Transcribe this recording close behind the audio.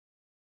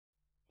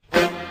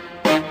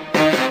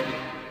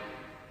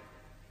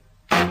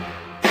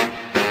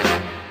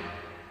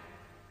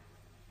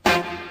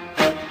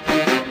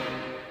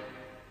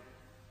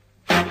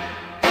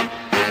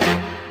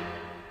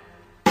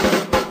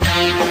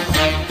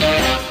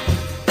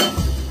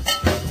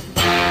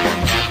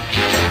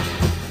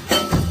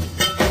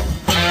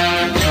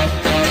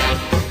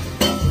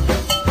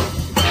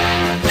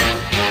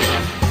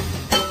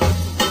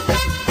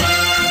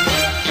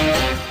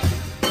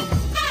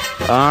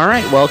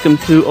welcome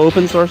to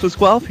Open Sources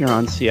Guelph here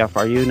on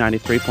CFRU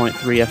 93.3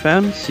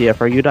 FM,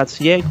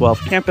 CFRU.ca,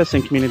 Guelph Campus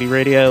and Community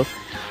Radio.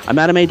 I'm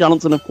Adam A.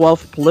 Donaldson of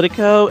Guelph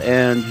Politico,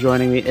 and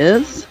joining me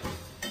is...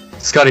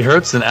 Scotty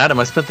Hertz. And Adam,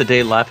 I spent the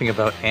day laughing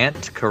about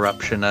ant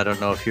corruption. I don't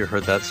know if you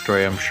heard that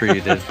story. I'm sure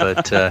you did,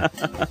 but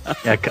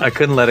I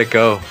couldn't let it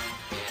go.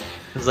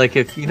 It's like,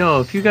 if you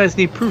guys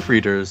need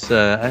proofreaders,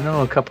 I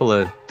know a couple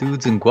of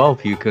dudes in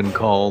Guelph you can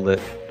call that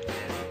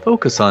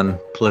focus on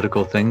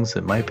political things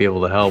that might be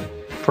able to help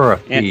for a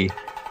fee.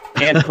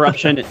 And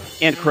corruption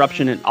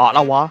in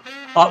Ottawa.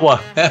 Ottawa.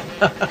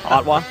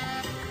 Ottawa.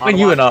 When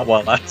you in Ottawa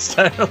last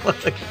time.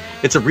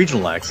 It's a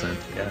regional accent.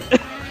 Yeah.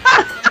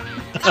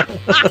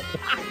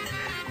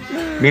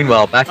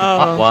 Meanwhile, back in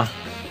Ottawa,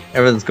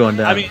 everything's going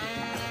down.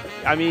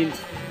 I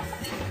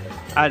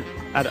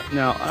don't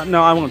know.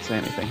 No, I won't say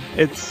anything.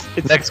 It's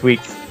next week.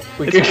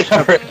 We can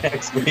cover it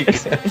next week.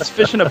 It's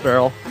fish in a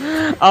barrel.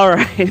 All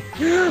right.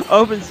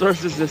 Open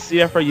Source is the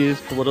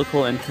CFRU's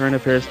political and current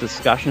affairs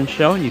discussion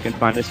show, and you can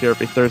find us here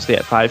every Thursday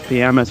at 5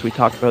 p.m. as we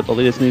talk about the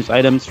latest news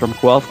items from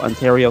Guelph,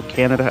 Ontario,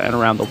 Canada, and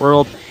around the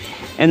world.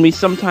 And we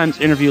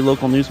sometimes interview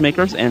local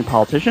newsmakers and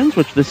politicians,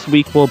 which this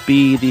week will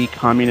be the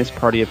Communist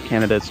Party of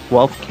Canada's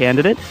Guelph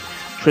candidate,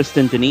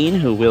 Tristan Deneen,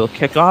 who will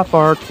kick off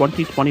our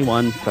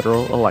 2021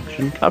 federal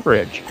election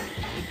coverage.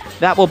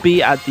 That will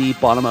be at the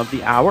bottom of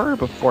the hour.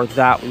 Before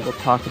that, we will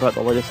talk about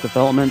the latest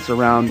developments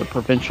around the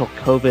provincial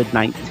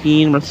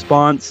COVID-19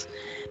 response,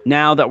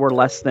 now that we're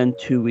less than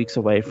 2 weeks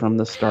away from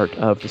the start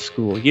of the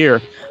school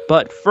year.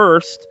 But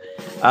first,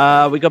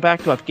 we go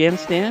back to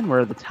Afghanistan,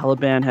 where the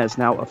Taliban has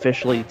now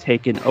officially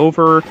taken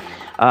over.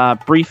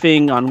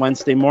 Briefing on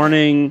Wednesday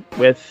morning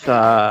with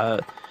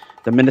the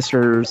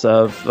ministers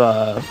of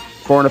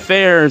Foreign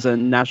Affairs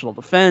and National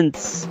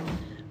Defense,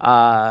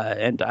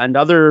 and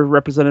other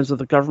representatives of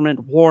the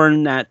government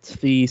warn that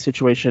the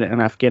situation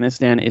in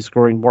Afghanistan is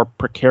growing more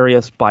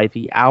precarious by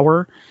the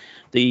hour.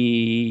 The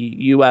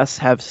U.S.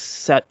 have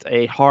set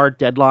a hard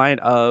deadline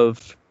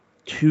of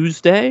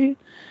Tuesday,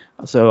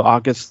 so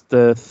August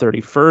the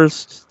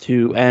 31st,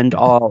 to end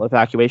all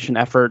evacuation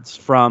efforts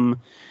from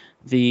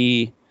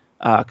the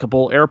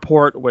Kabul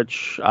airport,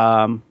 which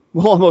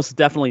will almost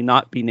definitely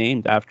not be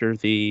named after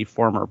the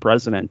former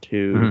president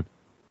who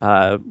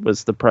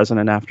was the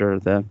president after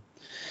the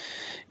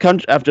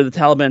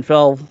Taliban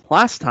fell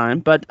last time.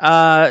 But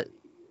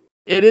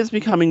it is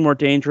becoming more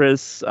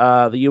dangerous.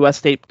 The U.S.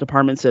 State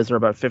Department says there are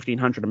about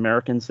 1,500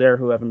 Americans there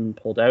who haven't been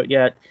pulled out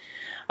yet.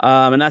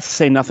 And that's to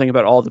say nothing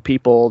about all the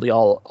people,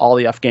 all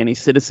the Afghani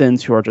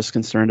citizens who are just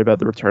concerned about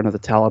the return of the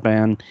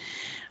Taliban.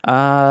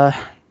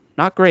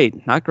 Not great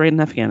in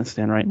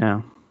Afghanistan right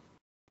now.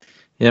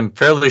 Yeah, I'm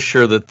fairly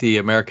sure that the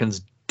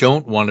Americans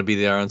don't want to be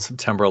there on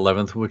September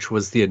 11th, which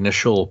was the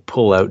initial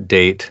pullout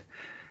date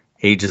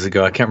ages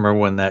ago. I can't remember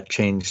when that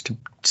changed,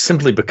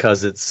 simply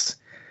because it's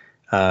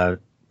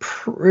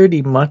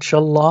pretty much a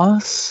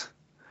loss.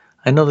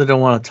 I know they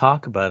don't want to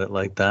talk about it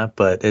like that,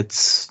 but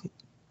it's...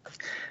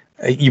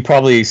 You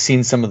probably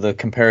seen some of the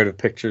comparative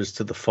pictures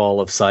to the fall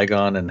of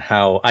Saigon and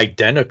how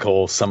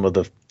identical some of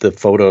the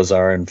photos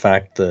are. In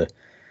fact, I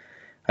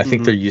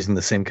think they're using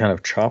the same kind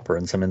of chopper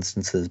in some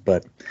instances.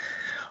 But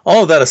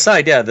all of that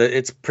aside, yeah,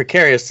 it's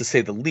precarious to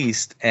say the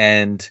least.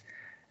 And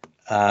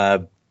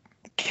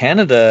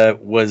Canada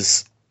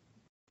was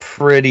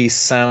pretty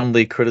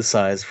soundly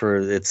criticized for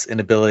its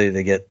inability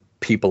to get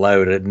people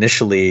out.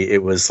 Initially,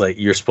 it was like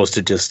you're supposed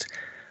to just,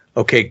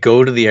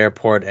 go to the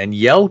airport and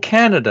yell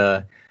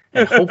Canada,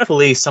 and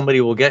hopefully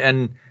somebody will get.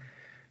 And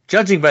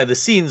judging by the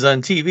scenes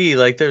on TV,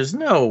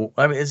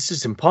 it's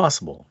just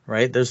impossible,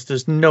 right?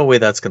 There's no way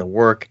that's going to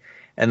work.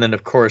 And then,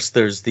 of course,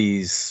 there's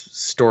these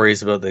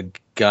stories about the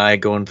guy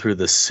going through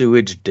the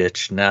sewage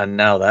ditch.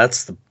 Now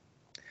that's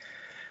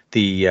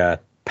the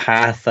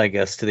path, I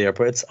guess, to the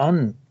airport. It's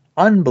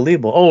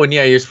unbelievable. Oh, and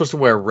yeah, you're supposed to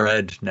wear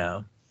red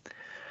now.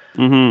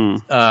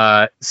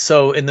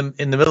 So in the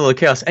middle of the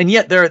chaos, and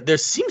yet there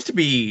seems to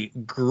be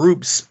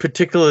groups,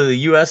 particularly the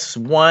U.S.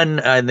 one,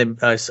 and then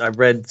I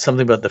read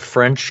something about the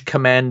French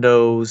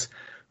commandos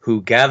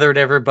who gathered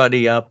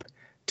everybody up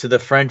to the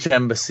French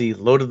embassy,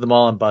 loaded them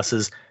all on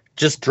buses,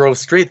 just drove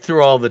straight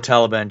through all the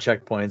Taliban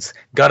checkpoints,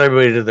 got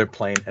everybody to their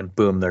plane, and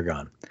boom, they're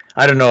gone.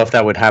 I don't know if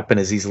that would happen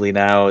as easily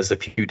now as a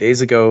few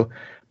days ago,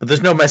 but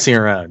there's no messing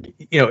around.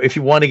 If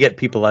you want to get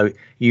people out,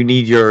 you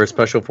need your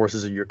special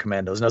forces or your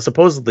commandos. Now,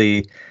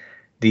 supposedly,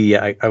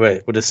 I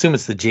would assume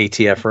it's the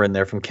JTF are in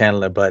there from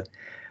Canada, but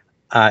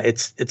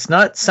it's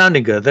not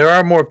sounding good. There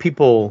are more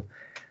people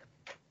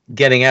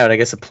getting out. I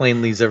guess a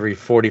plane leaves every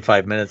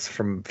 45 minutes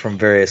from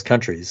various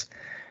countries.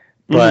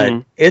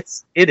 But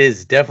it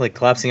is definitely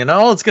collapsing. And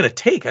all it's going to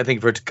take, I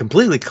think, for it to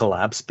completely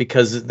collapse,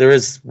 because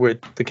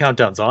the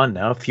countdown's on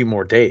now, a few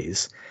more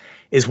days,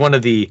 is one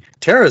of the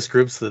terrorist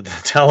groups that the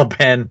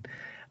Taliban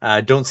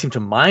don't seem to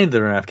mind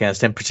that are in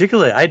Afghanistan.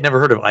 Particularly, I'd never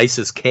heard of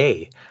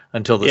ISIS-K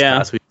until this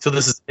past week. So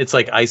it's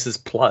like ISIS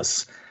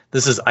plus.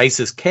 This is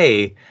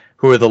ISIS-K,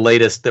 who are the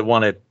latest that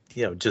want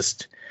to,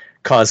 just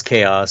cause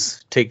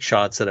chaos, take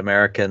shots at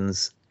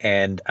Americans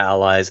and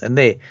allies, and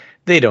they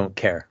don't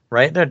care,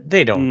 right?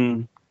 They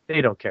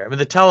They don't care. I mean,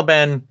 the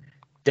Taliban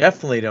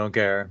definitely don't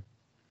care.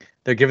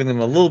 They're giving them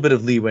a little bit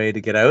of leeway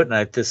to get out, and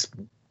I just,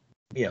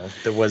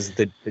 there was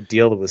the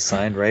deal that was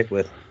signed, right,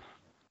 with,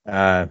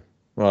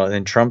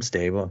 in Trump's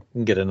day. Well, we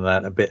can get into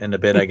that in a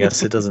bit. I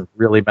guess it doesn't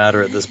really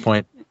matter at this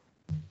point.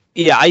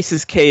 Yeah,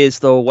 ISIS-K is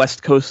the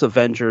West Coast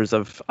Avengers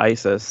of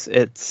ISIS.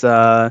 It's they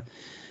are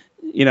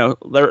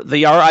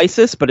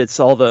ISIS, but it's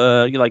all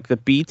the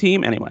B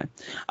team anyway.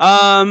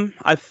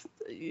 I've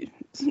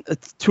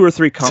it's 2 or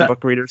 3 comic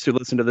book readers who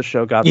listen to the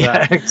show got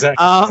that. Yeah,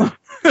 exactly.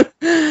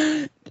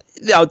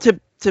 No,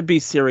 to be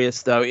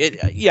serious though,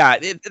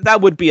 that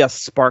would be a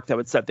spark that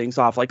would set things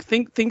off. Like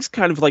things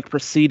kind of like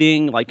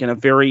proceeding like in a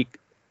very,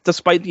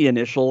 despite the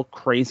initial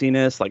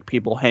craziness, like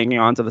people hanging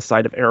onto the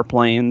side of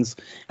airplanes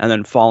and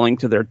then falling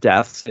to their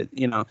deaths.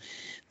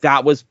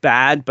 That was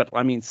bad. But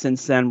I mean,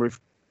 since then we're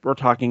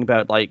talking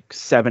about like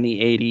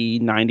 70, 80,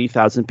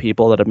 90,000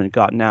 people that have been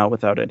gotten out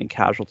without any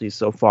casualties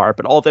so far.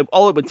 But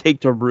all it would take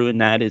to ruin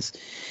that is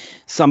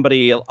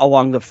somebody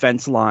along the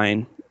fence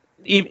line.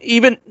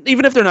 Even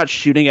if they're not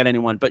shooting at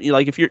anyone, but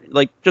if you're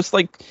just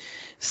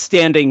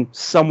standing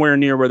somewhere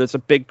near where there's a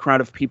big crowd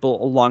of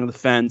people along the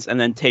fence and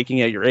then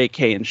taking out your AK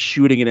and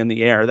shooting it in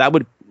the air, that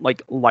would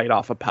light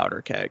off a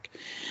powder keg.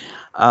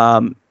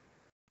 And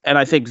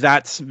I think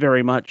that's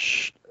very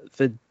much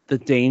the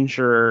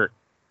danger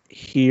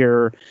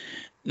here.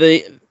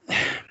 The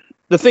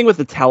thing with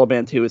the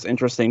Taliban too is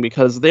interesting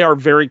because they are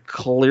very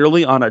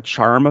clearly on a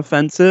charm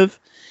offensive.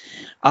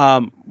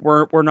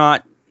 We're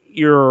not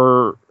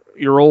your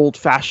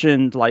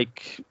old-fashioned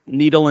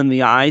needle in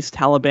the eyes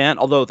Taliban,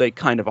 although they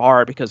kind of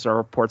are, because there are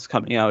reports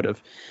coming out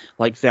of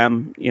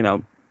them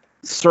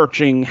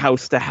searching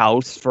house to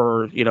house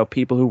for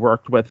people who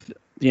worked with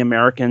the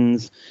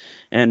Americans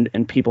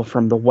and people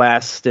from the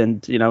West,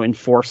 and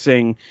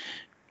enforcing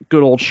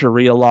good old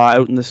Sharia law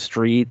out in the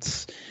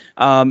streets.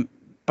 But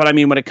I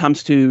mean, when it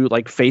comes to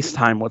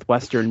FaceTime with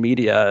Western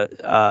media,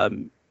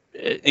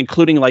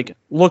 including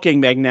looking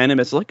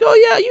magnanimous, oh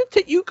yeah,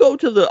 you go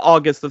to the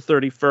August the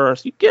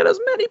 31st, you get as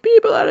many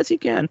people out as you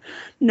can,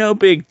 no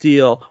big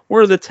deal,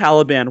 we're the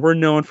Taliban, we're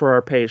known for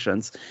our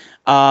patience.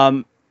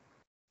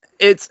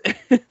 It's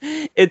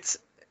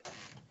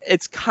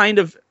it's kind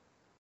of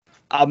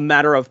a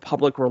matter of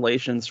public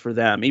relations for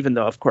them, even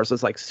though of course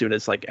as soon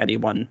as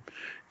anyone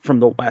from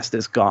the West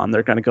is gone,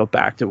 they're going to go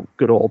back to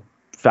good old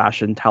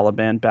fashioned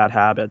Taliban bad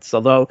habits.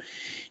 Although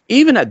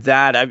even at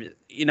that,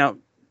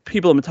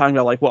 people have been talking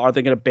about well, are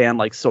they going to ban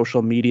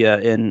social media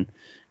in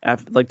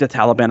the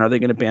Taliban? Are they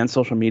going to ban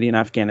social media in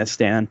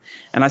Afghanistan?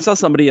 And I saw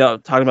somebody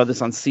talking about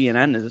this on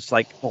CNN, and it's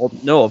well,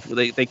 no,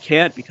 they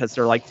can't, because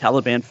they're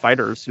Taliban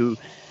fighters who,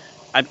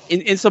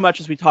 in so much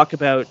as we talk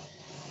about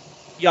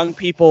young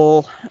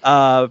people,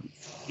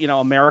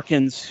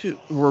 Americans who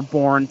were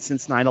born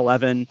since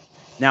 9/11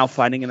 now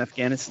fighting in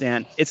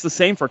Afghanistan, it's the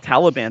same for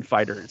Taliban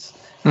fighters.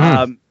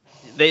 Mm-hmm.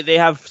 They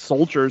have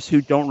soldiers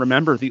who don't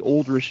remember the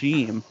old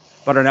regime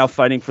but are now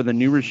fighting for the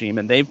new regime,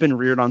 and they've been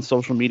reared on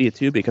social media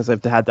too because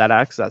they've had that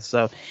access.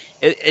 So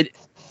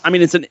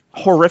it's a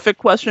horrific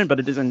question, but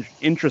it is an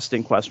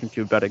interesting question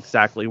too about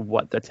exactly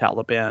what the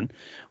Taliban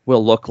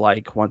will look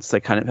like once they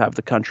kind of have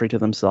the country to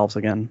themselves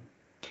again.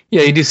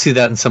 Yeah, you do see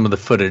that in some of the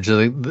footage.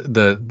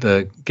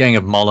 The gang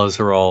of mullahs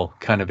are all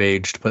kind of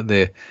aged, but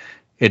it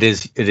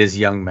is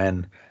young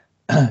men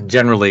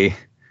generally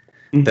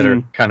that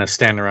are kind of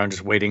standing around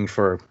just waiting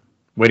for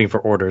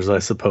orders, I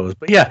suppose.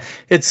 But yeah,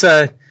 it's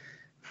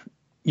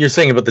you're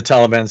saying about the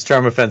Taliban's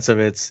charm offensive,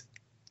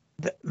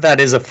 that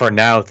is a for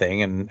now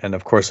thing, and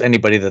of course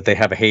anybody that they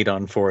have a hate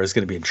on for is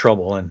going to be in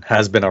trouble and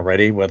has been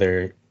already,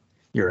 whether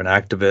you're an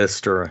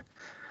activist or a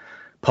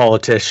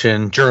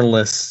politician,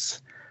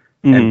 journalists,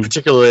 and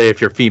particularly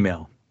if you're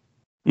female.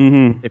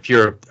 If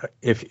you're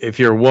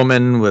a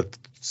woman with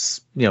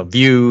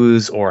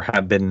views or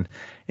have been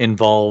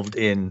involved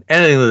in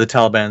anything that the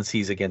Taliban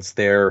sees against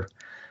their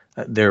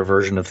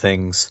version of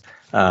things,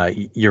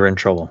 you're in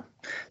trouble.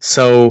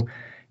 So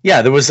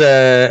yeah, there was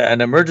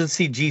an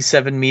emergency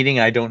G7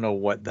 meeting. I don't know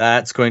what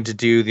that's going to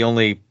do. The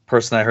only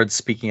person I heard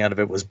speaking out of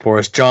it was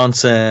Boris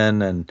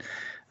Johnson, and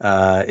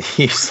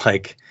he's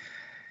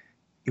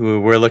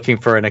we're looking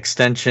for an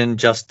extension.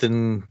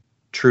 Justin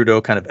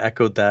Trudeau kind of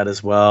echoed that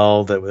as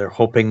well, that they're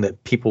hoping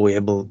that people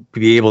will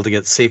be able to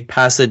get safe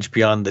passage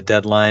beyond the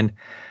deadline.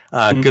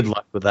 Good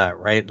luck with that,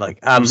 right?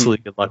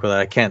 Absolutely good luck with that.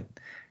 I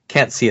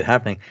can't see it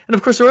happening. And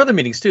of course, there were other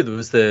meetings too. There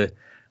was the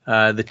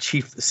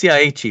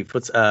CIA chief,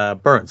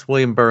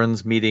 William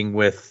Burns, meeting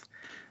with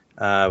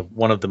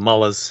one of the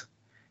mullahs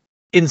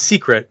in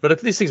secret. But if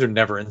these things are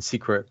never in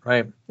secret,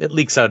 right? It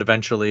leaks out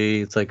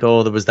eventually. It's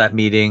oh, there was that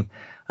meeting.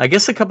 I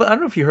guess I don't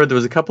know if you heard, there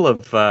was a couple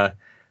of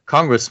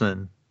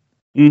congressmen,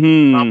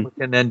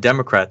 Republican and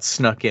Democrats,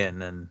 snuck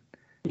in, and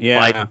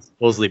Biden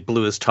supposedly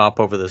blew his top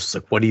over this.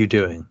 What are you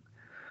doing?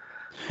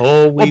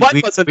 Oh,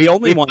 Biden wasn't the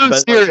only one.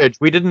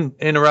 We didn't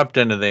interrupt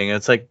anything.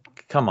 It's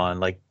come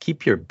on,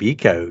 keep your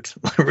beak out,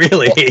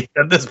 really,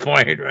 at this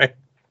point, right?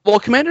 Well,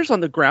 commanders on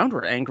the ground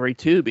were angry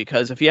too,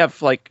 because if you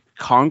have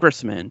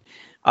congressmen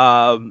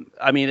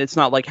I mean, it's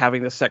not like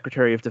having the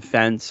Secretary of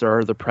Defense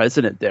or the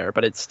president there,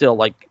 but it's still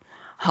like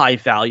high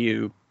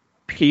value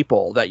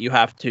people that you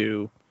have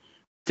to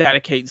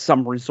dedicate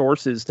some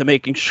resources to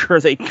making sure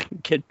they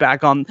can get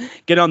on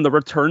the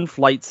return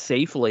flight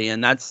safely,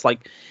 and that's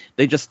like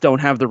they just don't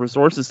have the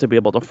resources to be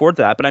able to afford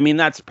that. But I mean,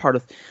 that's part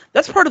of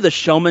the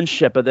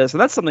showmanship of this,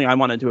 and that's something I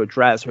wanted to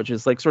address, which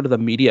is like sort of the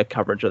media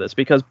coverage of this,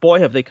 because boy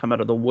have they come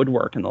out of the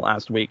woodwork in the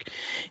last week.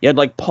 You had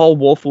like Paul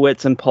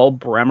Wolfowitz and Paul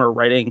Bremer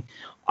writing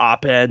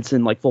op-eds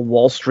in like the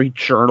Wall Street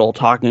Journal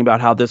talking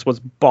about how this was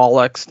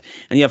bollocks,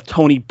 and you have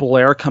Tony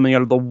Blair coming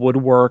out of the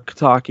woodwork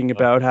talking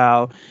about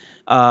how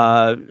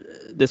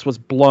this was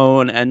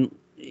blown. And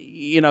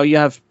you know, you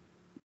have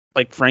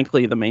like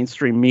frankly the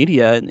mainstream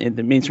media and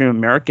the mainstream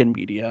American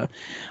media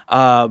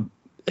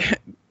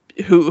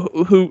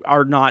who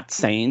are not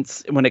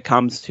saints when it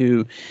comes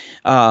to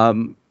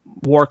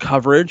war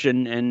coverage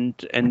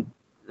and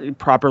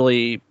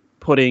properly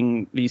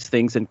putting these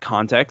things in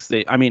context.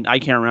 I mean, I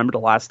can't remember the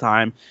last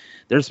time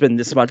there's been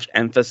this much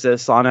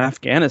emphasis on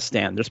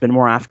Afghanistan. There's been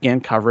more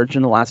Afghan coverage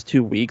in the last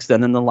 2 weeks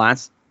than in the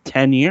last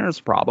 10 years,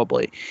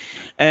 probably.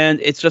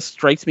 And it just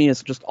strikes me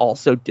as just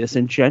also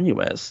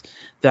disingenuous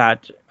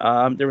that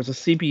there was a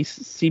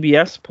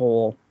CBS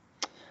poll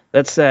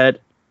that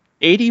said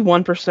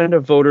 81%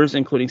 of voters,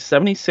 including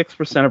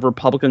 76% of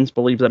Republicans,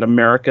 believe that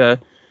America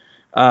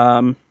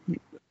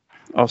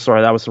oh,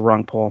 sorry, that was the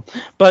wrong poll.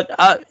 But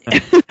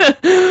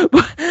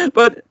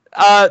but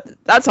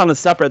that's on a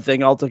separate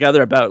thing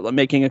altogether about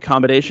making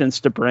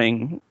accommodations to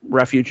bring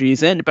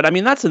refugees in. But I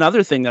mean, that's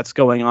another thing that's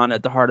going on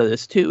at the heart of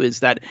this too, is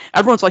that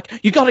everyone's like,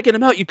 you got to get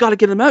them out, you got to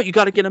get them out, you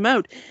got to get them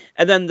out.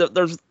 And then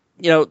there's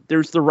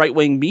the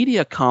right-wing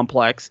media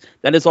complex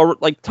that is all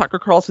like Tucker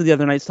Carlson the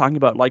other night talking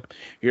about, like,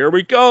 here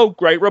we go,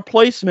 great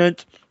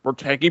replacement. We're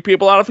taking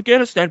people out of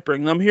Afghanistan,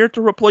 bring them here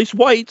to replace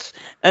whites.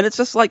 And it's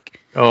just like,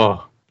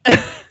 oh.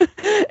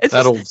 It's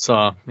that old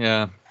song,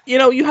 yeah. You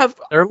know,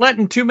 they're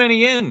letting too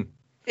many in.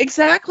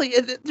 Exactly.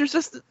 There's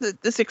just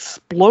this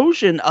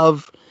explosion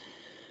of,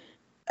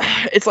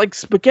 it's like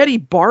spaghetti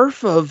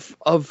barf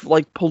of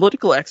like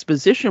political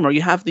exposition, where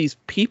you have these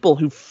people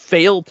who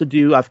failed to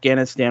do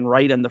Afghanistan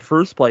right in the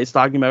first place,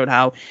 talking about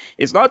how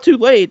it's not too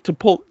late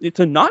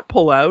to not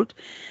pull out.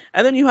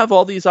 And then you have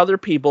all these other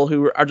people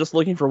who are just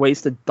looking for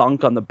ways to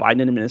dunk on the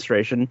Biden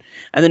administration.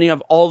 And then you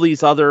have all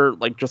these other,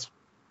 like, just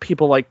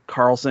people like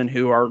Carlson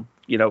who are,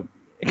 you know,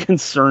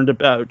 concerned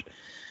about,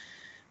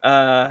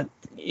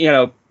 you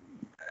know,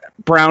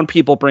 brown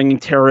people bringing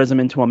terrorism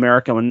into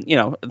America. When, you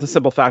know, the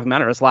simple fact of the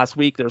matter is, last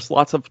week there's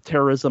lots of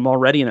terrorism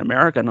already in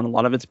America, and a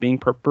lot of it's being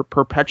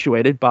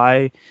perpetuated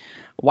by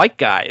white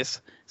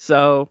guys.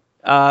 So,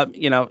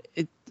 you know,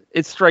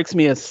 it strikes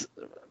me as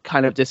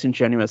kind of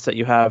disingenuous that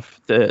you have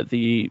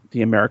the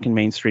American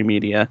mainstream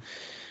media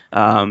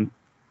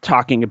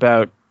talking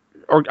about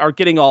or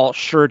getting all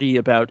shirty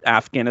about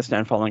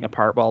Afghanistan falling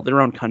apart while their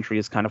own country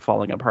is kind of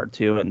falling apart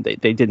too, and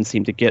they didn't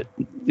seem to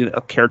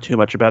care too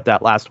much about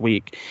that last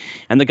week.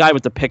 And the guy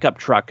with the pickup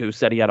truck who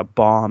said he had a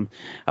bomb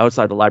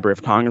outside the Library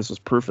of Congress was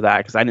proof of that,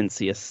 because I didn't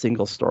see a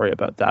single story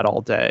about that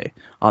all day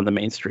on the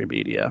mainstream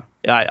media.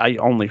 I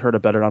only heard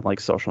about it on like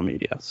social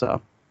media.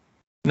 So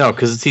no,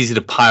 because it's easy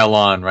to pile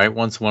on, right?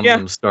 Once one of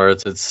them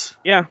starts, it's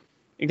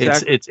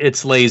exactly.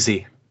 It's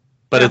lazy,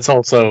 but it's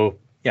also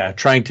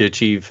trying to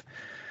achieve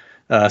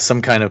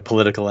some kind of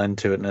political end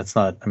to it, and it's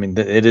not. I mean,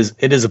 it is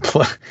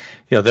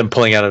them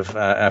pulling out of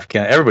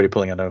everybody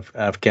pulling out of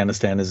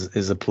Afghanistan is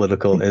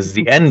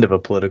the end of a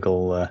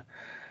political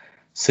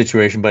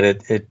situation, but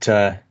it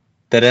that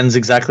ends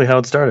exactly how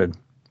it started.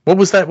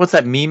 What's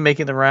that meme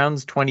making the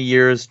rounds? 20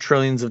 years,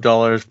 trillions of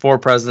dollars, 4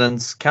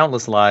 presidents,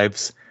 countless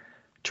lives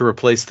to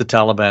replace the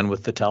Taliban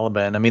with the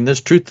Taliban. I mean,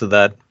 there's truth to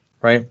that,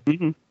 right?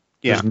 Mm-hmm.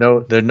 Yeah.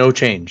 There's no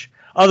change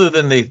other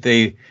than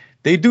they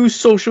do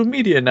social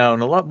media now,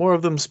 and a lot more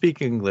of them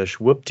speak English.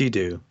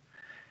 Whoop-de-doo.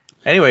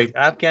 Anyway,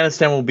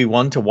 Afghanistan will be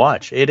one to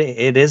watch. It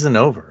isn't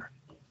over.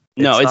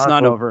 No, it's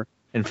not over.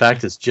 In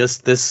fact, it's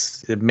just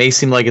this. It may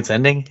seem like it's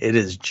ending. It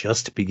is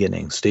just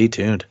beginning. Stay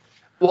tuned.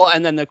 Well,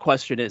 and then the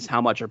question is, how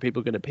much are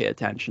people going to pay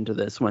attention to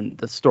this when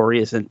the story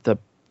isn't the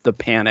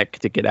panic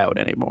to get out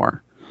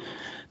anymore?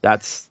 They'll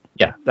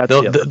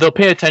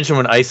pay attention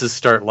when ISIS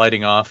start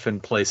lighting off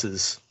in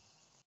places.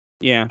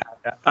 Yeah.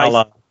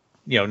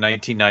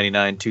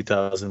 1999,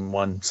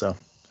 2001. So,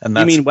 and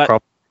that's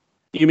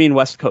you mean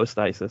West Coast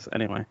ISIS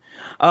anyway.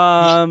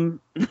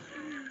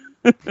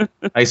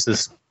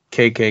 ISIS,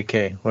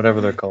 KKK,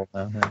 whatever they're called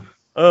now.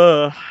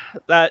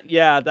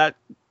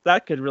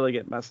 That could really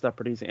get messed up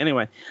pretty easy.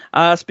 Anyway,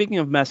 speaking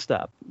of messed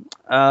up,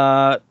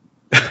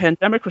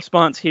 pandemic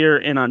response here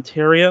in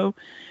Ontario.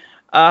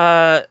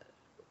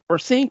 We're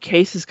seeing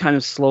cases kind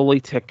of slowly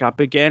tick up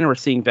again. We're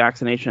seeing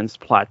vaccinations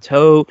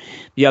plateau.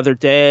 The other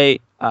day,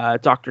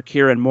 Dr.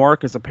 Kieran Moore,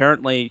 because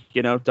apparently,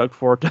 Doug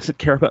Ford doesn't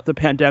care about the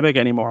pandemic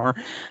anymore.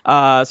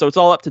 So it's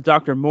all up to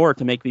Dr. Moore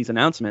to make these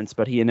announcements.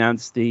 But he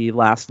announced the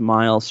last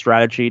mile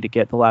strategy to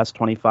get the last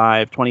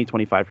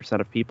 25%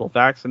 of people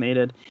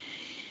vaccinated.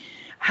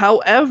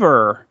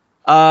 However,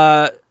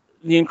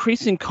 the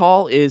increasing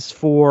call is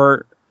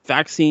for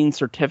vaccine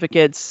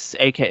certificates,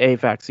 aka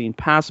vaccine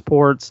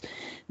passports.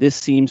 This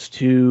seems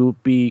to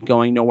be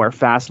going nowhere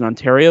fast in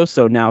Ontario,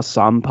 so now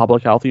some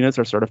public health units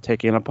are sort of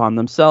taking it upon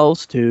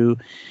themselves to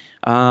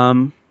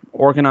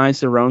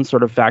organize their own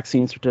sort of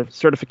vaccine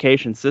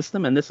certification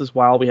system. And this is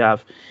while we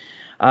have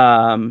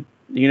the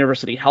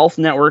University Health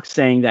Network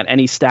saying that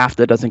any staff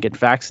that doesn't get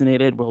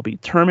vaccinated will be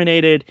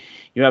terminated.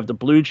 You have the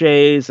Blue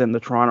Jays and the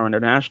Toronto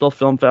International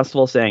Film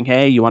Festival saying,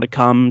 hey, you want to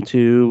come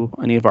to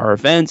any of our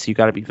events, you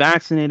got to be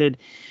vaccinated.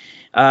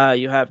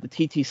 You have the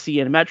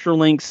TTC and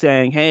Metrolink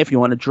saying, hey, if you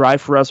want to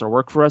drive for us or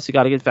work for us, you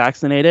got to get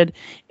vaccinated.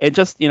 It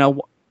just,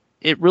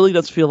 it really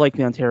does feel like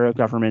the Ontario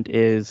government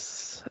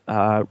is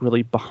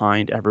really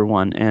behind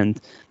everyone.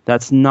 And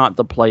that's not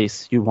the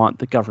place you want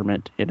the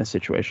government in a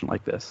situation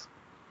like this.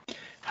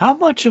 How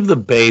much of the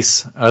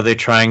base are they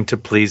trying to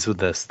please with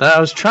this? I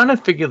was trying to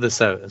figure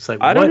this out. It's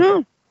like, I don't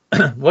know.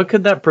 What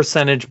could that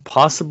percentage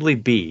possibly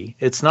be?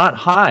 It's not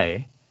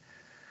high.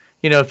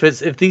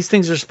 If these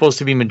things are supposed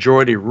to be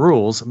majority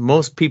rules,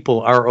 most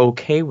people are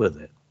okay with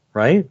it,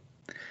 right?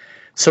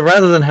 So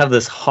rather than have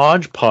this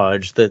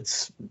hodgepodge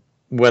that's,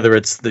 whether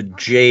it's the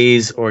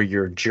Jays or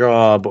your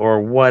job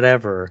or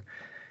whatever,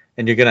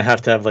 and you're going to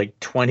have like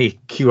 20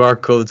 QR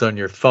codes on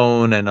your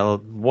phone and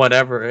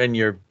whatever in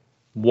your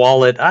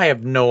wallet. I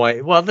have no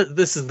idea. Well,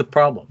 this is the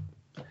problem.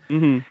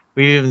 Mm-hmm.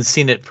 We've even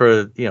seen it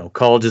for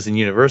colleges and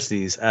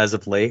universities as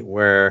of late,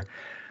 where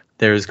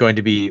there's going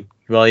to be,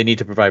 well, you need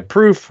to provide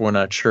proof. We're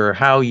not sure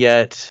how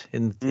yet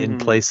in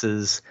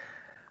places.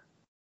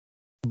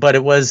 But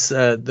it was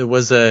there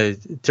was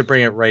to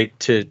bring it right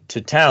to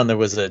town. There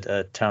was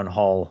a town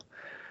hall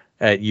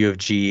at U of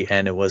G,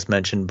 and it was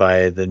mentioned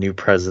by the new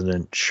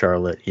president,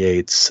 Charlotte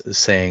Yates,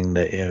 saying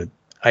that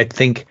I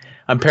think,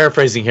 I'm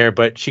paraphrasing here,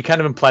 but she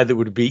kind of implied that it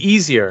would be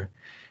easier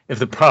if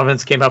the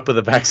province came up with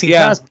a vaccine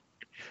passport,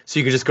 so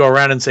you could just go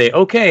around and say,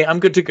 okay, I'm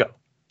good to go.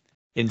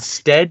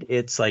 Instead,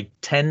 it's like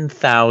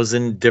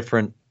 10,000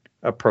 different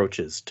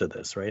approaches to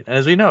this, right? And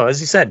as we know, as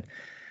you said,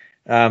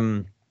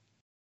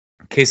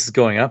 cases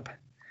going up.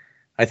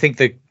 I think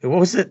what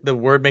was it? The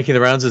word making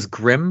the rounds is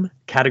grim,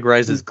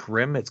 categorized as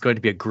grim. It's going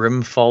to be a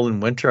grim fall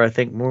and winter, I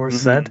think Moore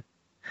said.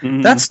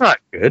 Mm-hmm. That's not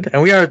good.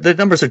 And the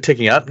numbers are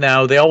ticking up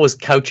now. They always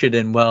couch it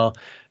in, well,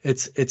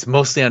 it's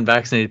mostly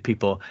unvaccinated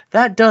people.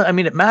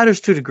 It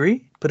matters to a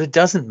degree, but it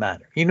doesn't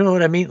matter. You know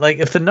what I mean? Like,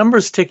 if the number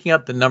is ticking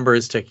up, the number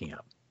is ticking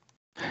up.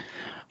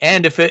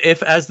 And if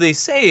as they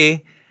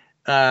say,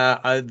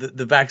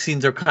 the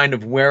vaccines are kind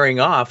of wearing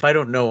off, I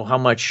don't know how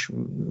much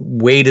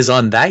weight is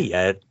on that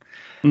yet.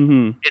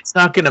 Mm-hmm. It's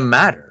not going to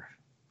matter.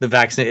 The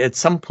vaccine at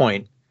some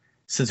point,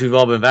 since we've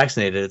all been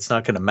vaccinated, it's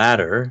not going to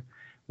matter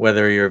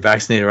whether you're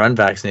vaccinated or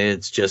unvaccinated.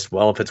 It's just,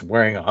 well, if it's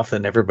wearing off,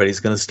 then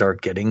everybody's going to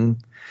start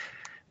getting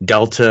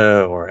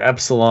Delta or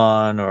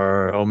Epsilon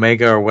or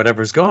Omega or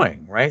whatever's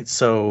going, right?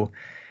 So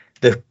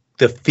the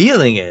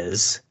feeling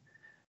is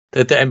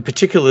that, and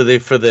particularly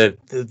for the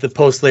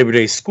post-Labor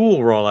Day school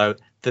rollout,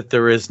 that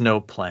there is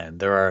no plan.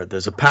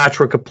 There's a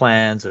patchwork of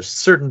plans. There's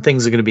certain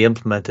things that are going to be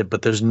implemented,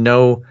 but there's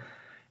no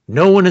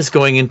one is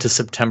going into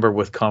September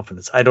with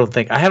confidence. I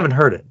haven't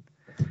heard it.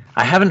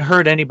 I haven't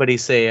heard anybody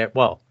say it,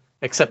 well,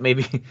 except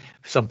maybe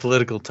some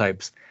political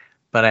types,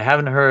 but I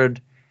haven't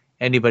heard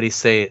anybody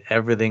say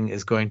everything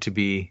is going to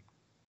be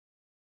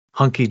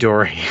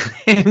hunky-dory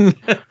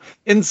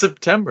in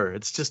September.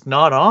 It's just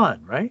not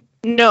on, right?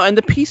 No, and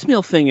the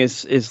piecemeal thing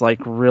is like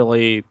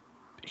really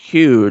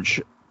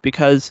huge,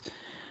 because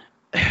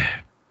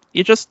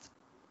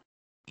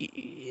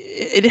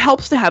it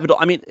helps to have it.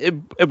 I mean,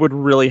 it would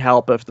really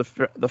help if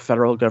the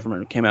federal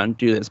government came out and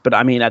do this. But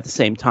I mean, at the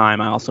same time,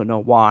 I also know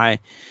why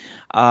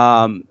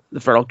the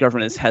federal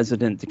government is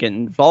hesitant to get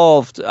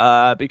involved,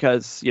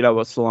 because,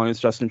 so long as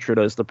Justin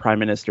Trudeau is the prime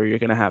minister, you're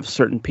going to have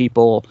certain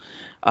people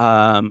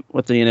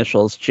with the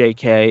initials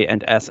JK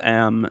and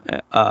SM,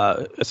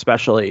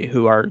 especially,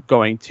 who are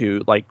going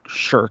to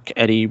shirk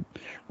any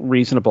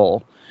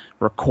reasonable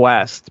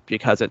request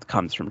because it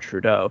comes from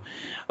Trudeau.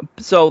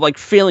 So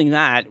failing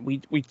that, we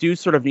do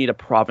sort of need a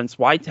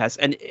province-wide test.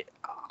 And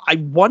I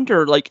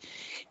wonder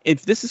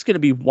if this is going to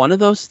be one of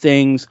those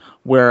things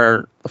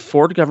where the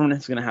Ford government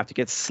is going to have to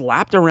get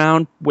slapped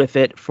around with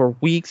it for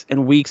weeks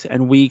and weeks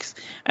and weeks,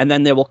 and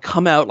then they will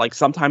come out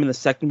sometime in the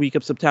second week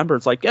of September.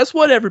 It's guess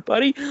what,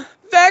 everybody?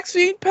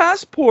 Vaccine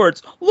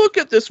passports. Look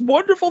at this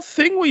wonderful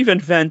thing we've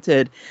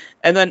invented.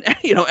 And then,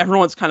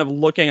 everyone's kind of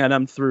looking at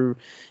them through,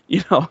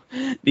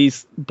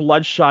 these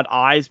bloodshot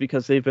eyes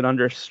because they've been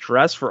under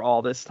stress for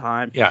all this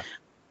time. Yeah.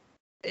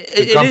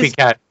 The grumpy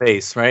cat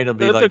face, right? It'll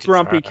be the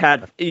grumpy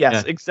cat.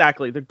 Yes,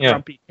 exactly. The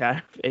grumpy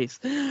cat face.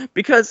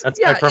 Because that's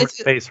my permanent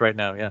face right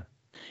now. Yeah.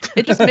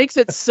 It just makes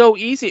it so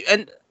easy.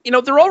 And,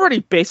 they're already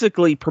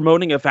basically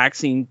promoting a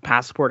vaccine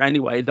passport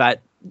anyway,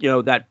 that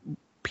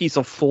piece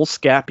of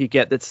foolscap you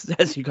get that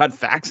says you got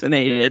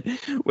vaccinated,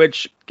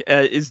 which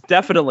is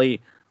definitely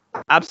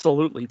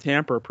absolutely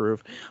tamper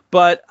proof.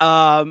 But,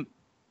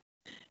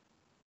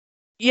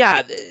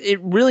 yeah, it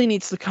really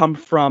needs to come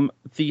from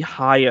the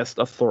highest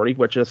authority,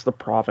 which is the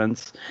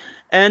province.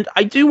 And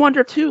I do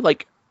wonder too,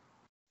 like,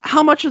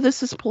 how much of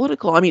this is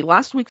political? I mean,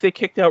 last week they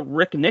kicked out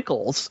Rick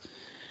Nichols,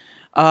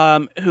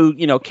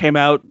 who came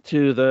out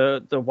to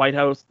the White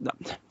House,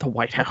 the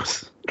White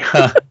House,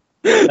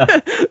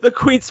 the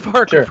Queens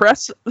Park Sure.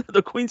 press,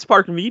 the Queens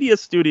Park media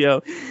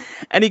studio,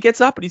 and he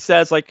gets up and he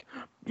says, like,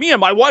 me and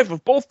my wife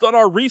have both done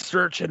our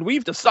research and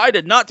we've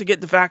decided not to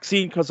get the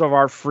vaccine because of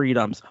our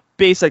freedoms.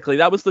 Basically,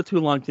 that was the too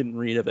long didn't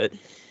read of it.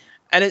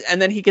 And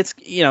then he gets,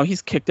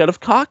 he's kicked out of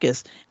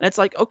caucus. And it's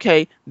like,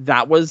 okay,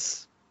 that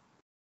was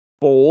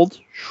bold,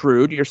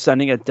 shrewd. You're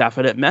sending a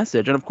definite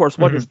message. And of course,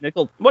 what does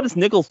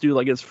Nichols do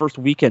like his first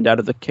weekend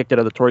kicked out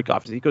of the Tory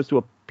caucus? He goes to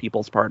a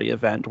People's Party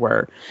event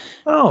where,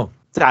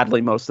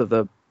 sadly, most of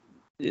the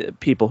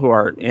people who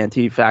are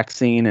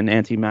anti-vaccine and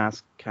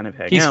anti-mask kind of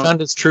hang out. He's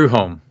found his true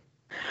home.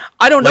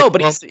 I don't know,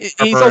 but he's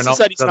also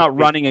said he's not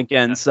running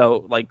again.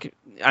 So, like,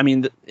 I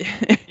mean,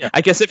 I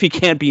guess if he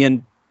can't be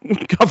in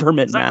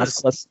government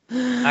maskless.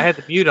 I had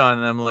the mute on,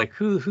 and I'm like,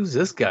 who's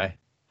this guy?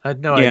 I had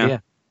no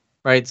idea.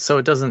 Right, so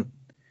it doesn't.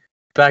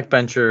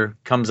 Backbencher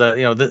comes out.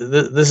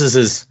 This is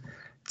his.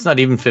 It's not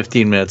even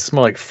 15 minutes. It's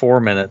more like 4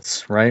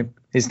 minutes, right?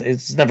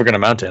 It's never going to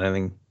amount to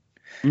anything.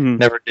 Mm-hmm.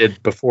 Never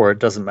did before. It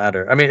doesn't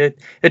matter. I mean,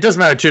 it does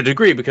matter to a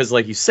degree because,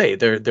 like you say,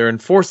 they're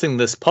enforcing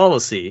this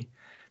policy.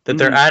 That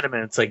they're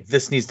adamant, it's like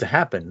this needs to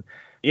happen.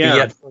 Yeah. But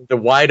yet the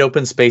wide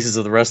open spaces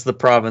of the rest of the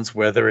province,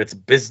 whether it's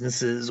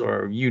businesses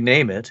or you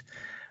name it,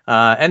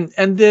 and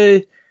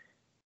if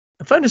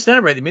I understand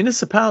it right, the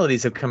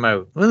municipalities have come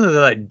out with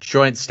that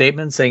joint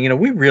statement saying,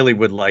 we really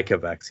would like a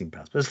vaccine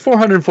passport. There's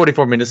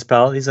 444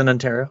 municipalities in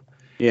Ontario.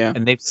 Yeah,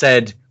 and they've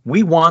said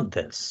we want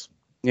this.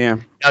 Yeah.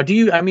 Now,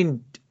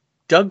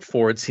 Doug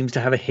Ford seems to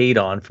have a hate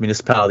on for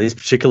municipalities,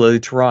 particularly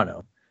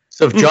Toronto.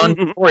 So if John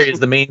Tory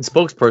is the main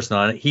spokesperson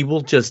on it, he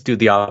will just do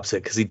the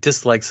opposite because he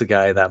dislikes the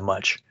guy that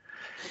much.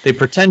 They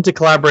pretend to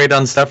collaborate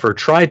on stuff or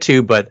try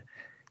to, but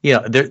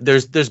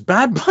there's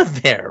bad blood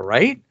there,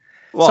 right?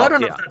 Well, so I don't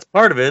know if that's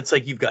part of it. It's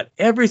like you've got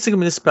every single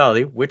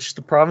municipality, which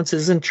the province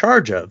is in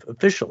charge of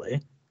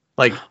officially.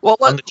 Like, well,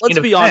 let's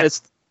be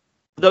honest.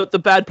 The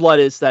bad blood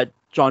is that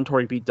John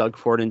Tory beat Doug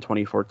Ford in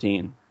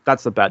 2014.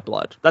 That's the bad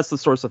blood. That's the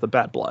source of the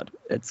bad blood.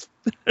 It's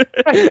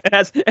it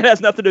has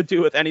nothing to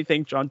do with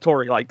anything John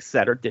Tory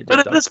said or did.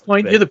 But at this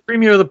point, you're the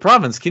premier of the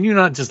province. Can you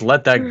not just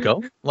let that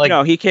go?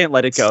 No, he can't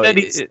let it go.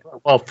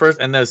 Well, first,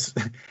 and there's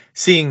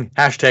seeing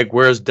hashtag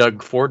Where's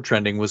Doug Ford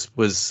trending was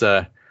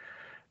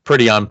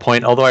pretty on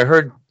point.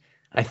 Although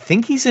I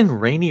think he's in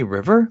Rainy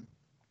River,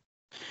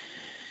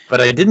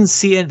 but I didn't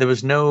see it. There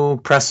was no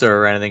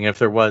presser or anything. If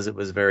there was, it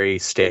was very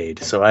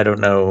staid. So I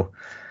don't know.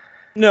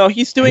 No,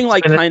 he's doing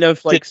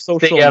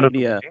social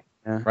media,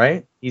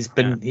 right?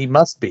 He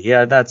must be.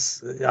 Yeah,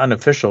 that's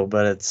unofficial,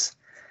 but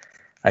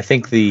I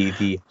think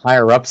the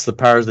higher ups, the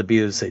powers that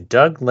be, say,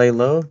 Doug, lay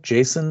low,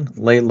 Jason,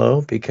 lay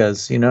low,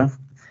 because we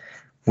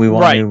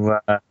want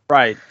to.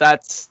 Right.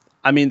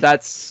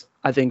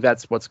 I think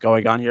that's what's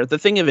going on here. The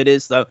thing of it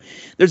is, though,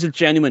 there's a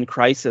genuine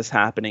crisis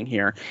happening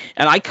here,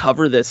 and I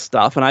cover this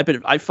stuff, and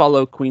I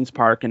follow Queens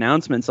Park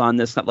announcements on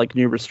this, like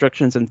new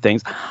restrictions and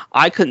things.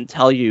 I couldn't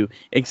tell you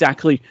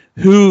exactly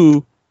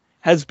who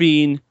has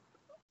been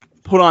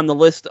put on the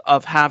list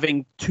of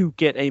having to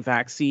get a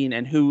vaccine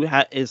and who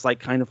is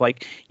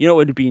it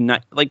would be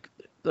not like.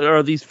 There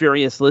are these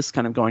various lists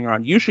kind of going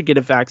around. You should get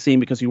a vaccine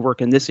because you work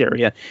in this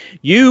area.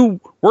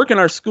 You work in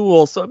our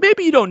school, so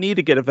maybe you don't need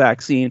to get a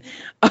vaccine.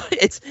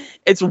 It's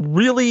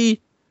really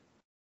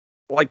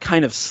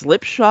kind of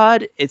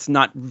slipshod. It's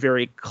not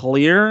very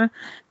clear.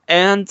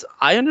 And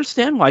I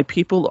understand why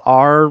people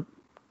are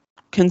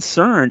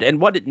concerned.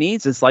 And what it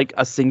needs is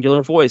a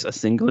singular voice, a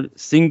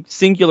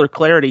singular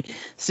clarity,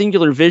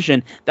 singular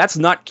vision. That's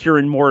not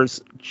Kieran Moore's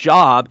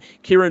job.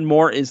 Kieran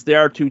Moore is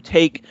there to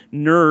take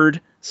nerd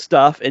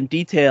stuff and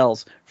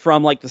details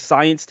from the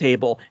science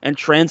table and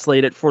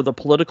translate it for the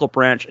political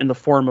branch in the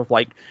form of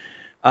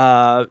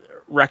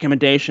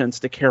recommendations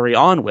to carry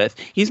on with.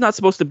 He's not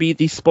supposed to be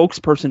the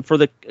spokesperson for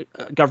the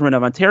government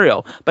of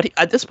Ontario, but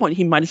at this point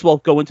he might as well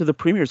go into the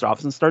premier's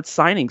office and start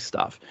signing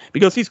stuff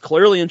because he's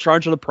clearly in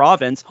charge of the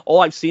province.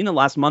 All I've seen in the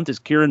last month is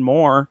Kieran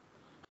Moore.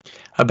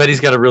 I bet he's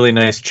got a really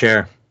nice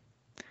chair.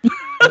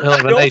 He'll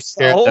have a nice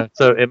chair,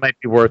 so it might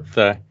be worth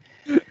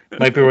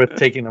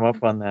taking him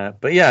up on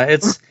that. But yeah,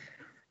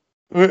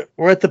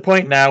 we're at the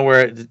point now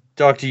where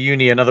Dr.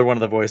 Uni, another one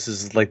of the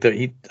voices, I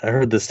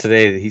heard this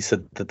today. He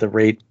said that the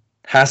rate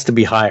has to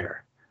be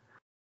higher.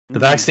 The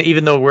vaccine,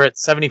 even though we're at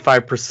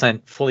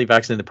 75% fully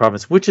vaccinated in the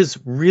province, which is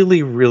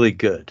really, really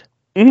good,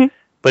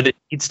 but it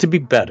needs to be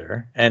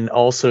better, and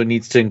also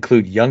needs to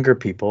include younger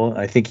people.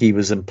 I think he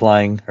was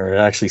implying, or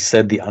actually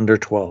said, the under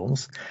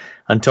 12s.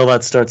 Until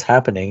that starts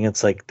happening,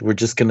 it's like we're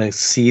just going to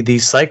see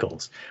these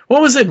cycles.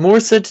 What was it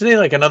Moore said today?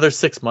 Another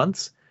 6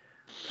 months.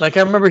 I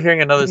remember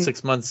hearing another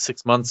 6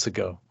 months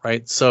ago,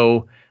 right?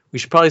 So we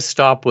should probably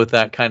stop with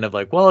that kind of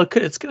it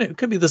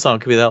could be this long,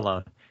 it could be that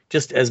long.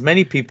 Just as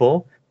many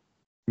people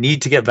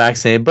need to get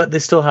vaccinated, but they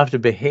still have to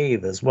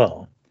behave as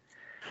well.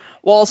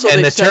 Well, also and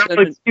they the said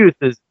terrible excuse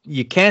is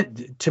you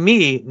can't. To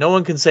me, no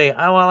one can say,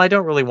 "Oh, well, I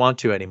don't really want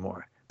to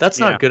anymore." That's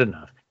Yeah. not good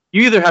enough.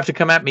 You either have to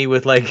come at me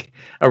with like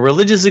a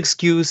religious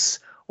excuse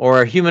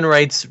or a human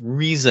rights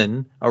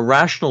reason, a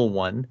rational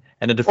one,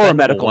 and a defendable or a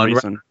medical one.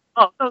 reason.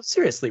 Oh no,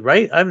 seriously,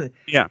 right?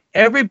 Yeah.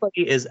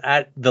 Everybody is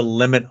at the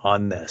limit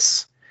on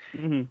this,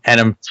 Hmm. and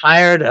I'm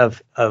tired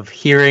of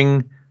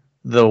hearing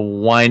the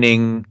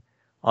whining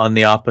on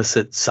the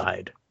opposite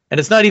side. And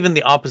it's not even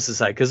the opposite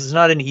side because it's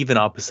not an even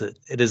opposite.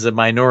 It is a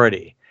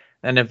minority.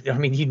 And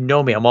you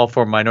know me, I'm all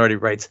for minority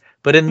rights.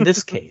 But in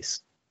this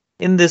case,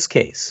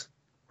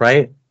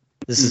 right?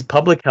 This is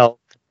public health.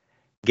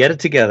 Get it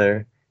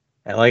together.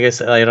 And like I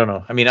said, I don't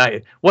know.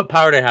 What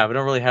power do I have? I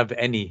don't really have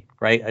any,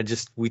 right?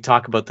 we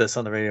talk about this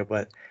on the radio,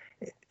 but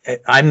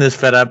I'm this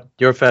fed up.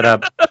 You're fed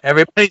up.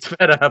 Everybody's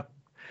fed up.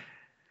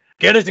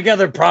 Get it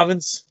together,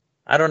 province.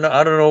 I don't know.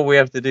 I don't know what we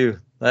have to do.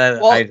 I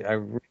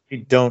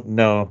really don't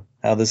know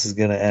how this is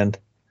going to end.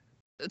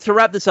 To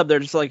wrap this up,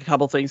 there's just like a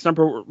couple things.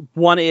 Number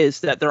one is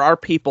that there are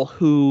people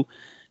who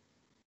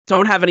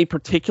don't have any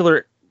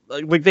particular,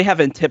 like they have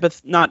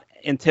not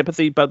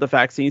antipathy about the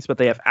vaccines, but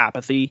they have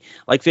apathy.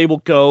 Like they will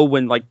go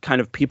when like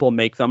kind of people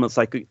make them. It's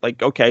like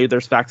okay,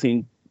 there's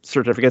vaccine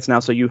certificates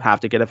now, so you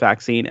have to get a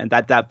vaccine. And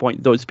at that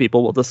point, those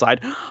people will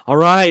decide, all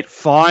right,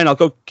 fine, I'll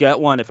go get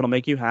one if it'll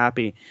make you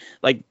happy.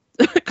 Like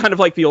kind of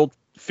like the old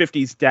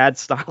 50s dad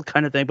style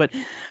kind of thing.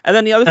 And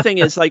then the other thing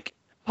is like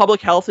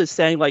public health is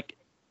saying like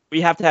we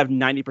have to have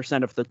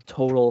 90% of the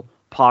total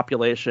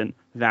population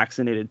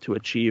vaccinated to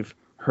achieve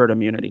herd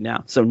immunity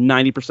now. So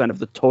 90% of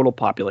the total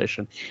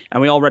population.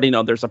 And we already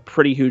know there's a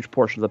pretty huge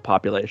portion of the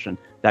population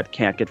that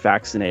can't get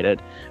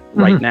vaccinated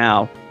right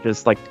now,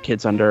 just like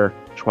kids under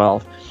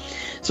 12.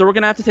 So we're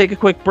going to have to take a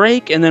quick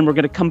break, and then we're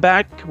going to come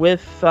back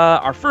with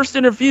our first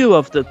interview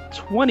of the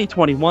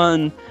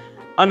 2021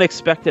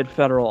 unexpected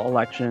federal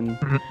election.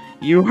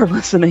 You are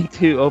listening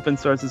to Open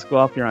Sources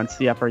Guelph. You're on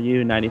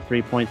CFRU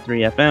 93.3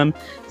 FM,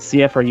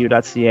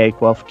 CFRU.ca,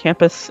 Guelph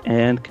Campus,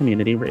 and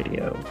Community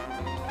Radio.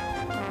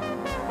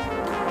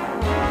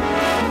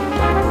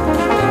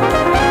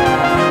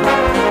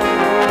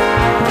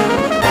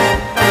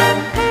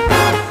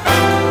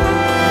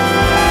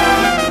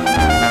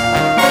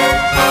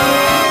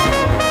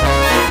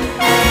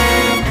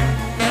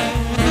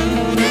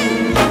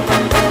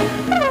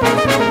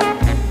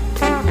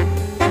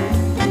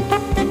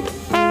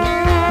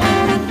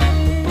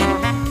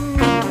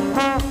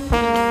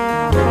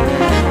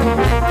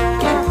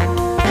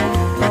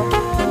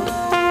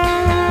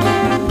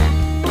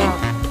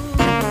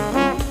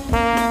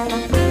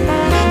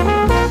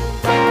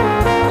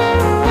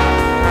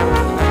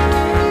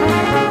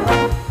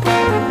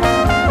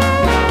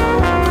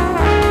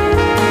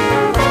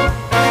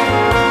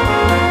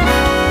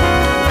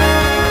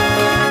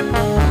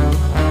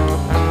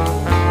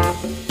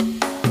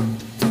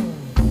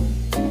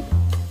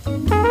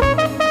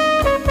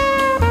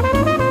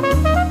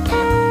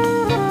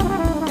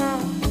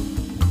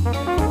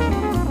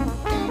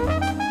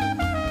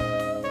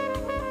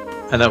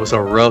 And that was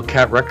our Royal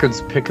Cat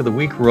Records pick of the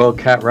week. Royal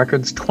Cat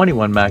Records,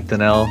 21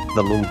 Macdonnell,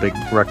 the little big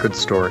record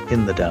store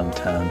in the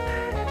downtown.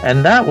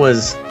 And that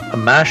was a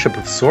mashup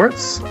of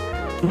sorts.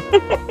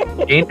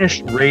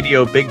 Danish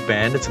Radio Big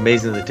Band. It's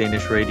amazing that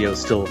Danish Radio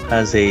still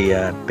has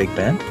a big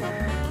band.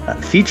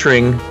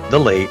 Featuring the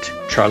late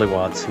Charlie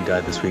Watts, who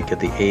died this week at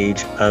the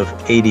age of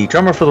 80.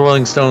 Drummer for the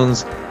Rolling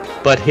Stones,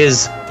 but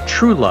his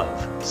true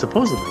love,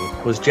 supposedly,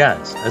 was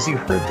jazz, as you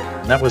heard there.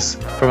 And that was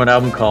from an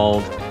album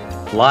called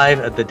Live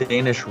at the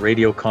Danish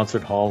Radio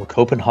Concert Hall,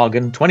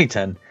 Copenhagen,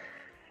 2010.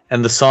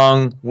 And the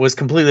song was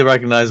completely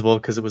recognizable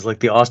because it was like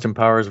the Austin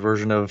Powers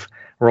version of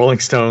Rolling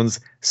Stones'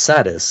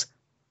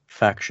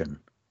 Satisfaction.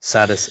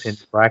 Satis in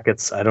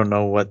brackets. I don't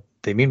know what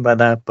they mean by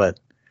that, but...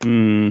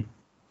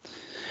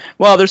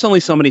 Well, there's only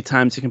so many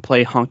times you can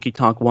play Honky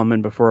Tonk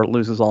Woman before it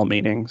loses all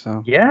meaning,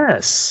 so...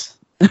 Yes!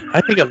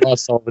 I think it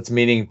lost all of its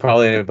meaning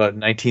probably in about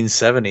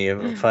 1970,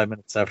 about 5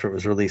 minutes after it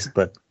was released,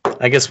 but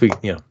I guess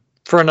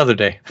for another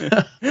day.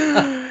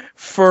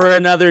 For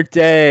another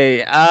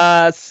day.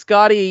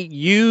 Scotty,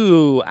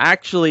 you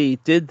actually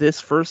did this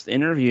first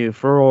interview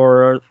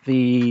for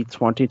the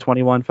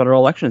 2021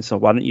 federal election, so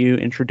why don't you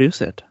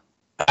introduce it?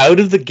 Out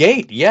of the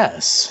gate,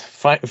 yes.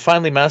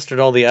 Finally mastered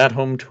all the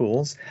at-home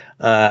tools.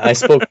 I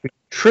spoke to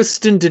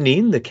Tristan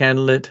Deneen, the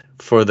candidate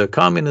for the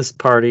Communist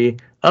Party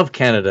of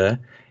Canada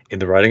in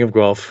the riding of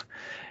Guelph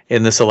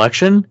in this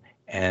election,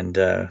 and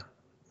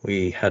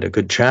we had a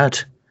good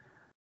chat.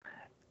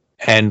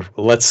 And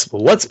let's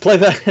play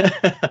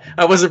that.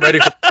 I wasn't ready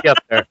for the up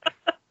there.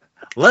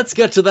 Let's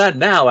get to that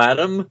now,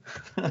 Adam.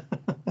 All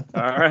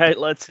right,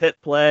 let's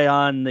hit play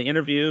on the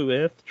interview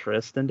with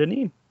Tristan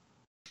Deneen.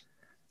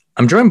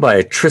 I'm joined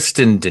by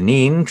Tristan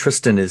Deneen.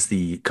 Tristan is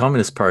the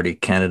Communist Party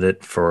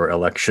candidate for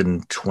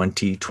election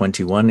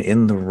 2021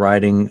 in the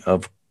riding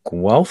of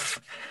Guelph.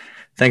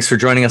 Thanks for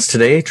joining us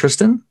today,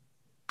 Tristan.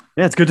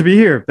 Yeah, it's good to be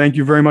here. Thank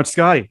you very much,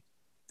 Scotty.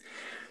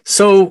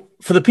 So,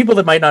 for the people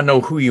that might not know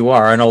who you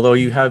are, and although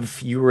you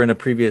were in a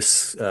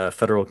previous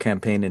federal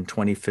campaign in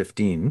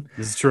 2015.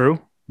 This is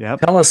true.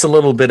 Yep. Tell us a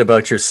little bit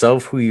about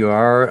yourself, who you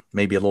are,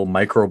 maybe a little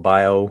micro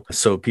bio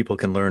so people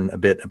can learn a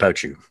bit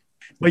about you.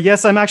 But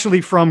yes, I'm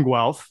actually from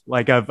Guelph.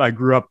 Like I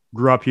grew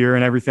up here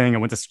and everything. I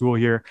went to school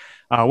here.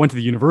 Went to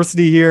the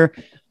university here.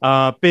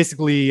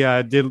 Basically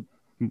did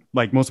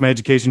like most of my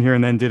education here,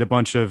 and then did a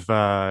bunch of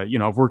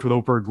I've worked with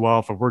Oprah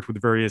Guelph. I've worked with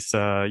the various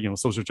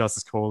social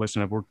justice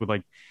coalition. I've worked with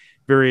like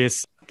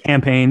various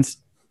campaigns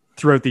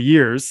throughout the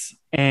years,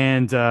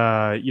 and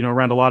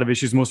around a lot of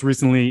issues. Most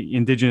recently,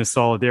 Indigenous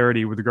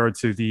solidarity with regard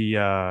to the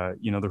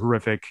the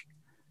horrific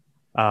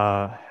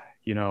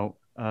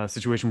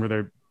situation where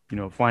they're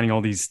finding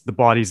all the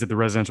bodies at the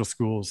residential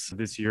schools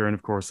this year, and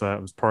of course, I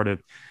was part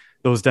of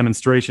those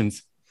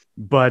demonstrations.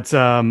 But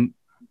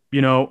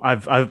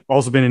I've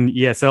also been an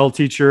ESL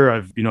teacher.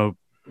 I've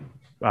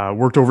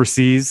worked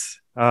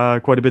overseas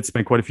quite a bit.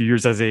 Spent quite a few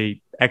years as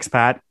a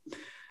expat,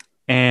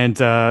 and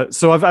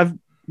so I've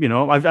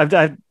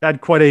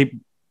had quite a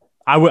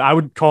I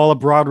would call a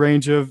broad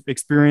range of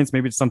experience.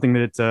 Maybe it's something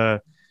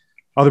that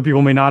other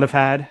people may not have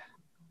had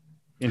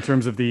in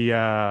terms of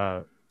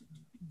the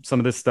some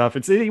of this stuff.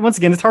 Once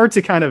again, it's hard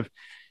to kind of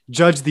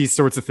judge these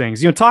sorts of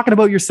things. Talking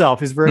about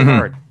yourself is very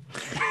hard.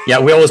 Yeah,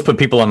 we always put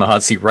people on the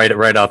hot seat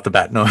right off the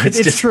bat. No,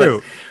 it's just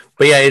true.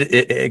 But yeah,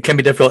 it can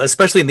be difficult,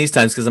 especially in these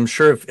times, because I'm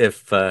sure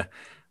if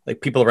like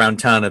people around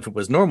town, if it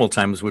was normal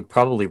times, would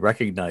probably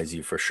recognize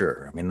you for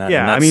sure. I mean,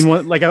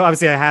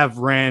 obviously I have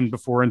ran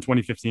before in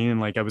 2015,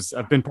 and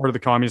I've been part of the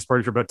Communist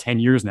Party for about 10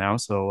 years now.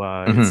 So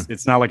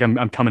it's not like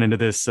I'm coming into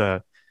this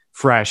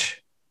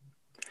fresh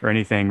or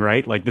anything,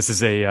 right? Like this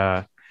is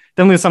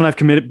definitely something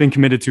I've been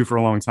committed to for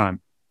a long time.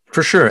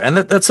 For sure. And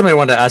that's something I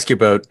wanted to ask you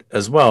about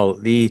as well.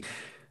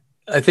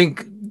 I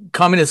think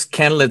communist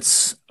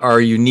candidates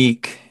are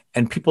unique,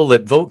 and people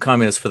that vote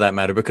communist for that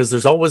matter, because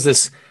there's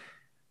always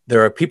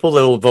there are people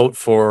that will vote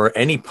for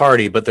any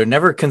party, but they're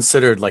never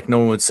considered, like no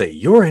one would say,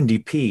 you're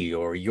NDP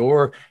or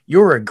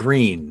you're a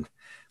Green.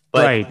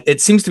 But right. It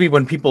seems to be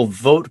when people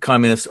vote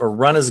communist or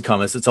run as a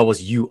communist, it's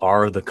always you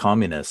are the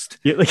communist.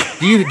 Yeah,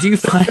 do you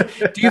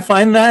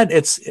find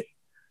that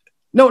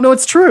No,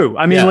 it's true.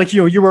 I mean,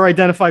 you were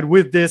identified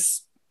with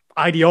this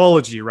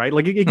ideology, right?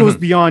 Like it goes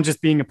beyond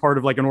just being a part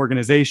of like an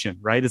organization,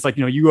 right? It's like,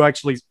 you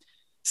actually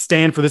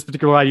stand for this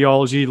particular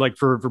ideology, like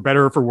for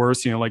better or for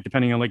worse, like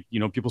depending on like,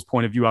 people's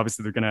point of view.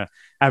 Obviously they're going to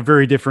have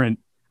very different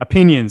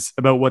opinions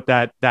about what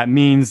that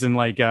means. And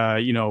like,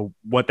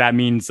 what that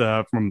means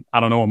from, I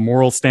don't know, a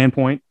moral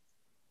standpoint,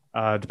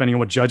 depending on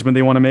what judgment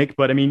they want to make.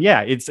 But I mean,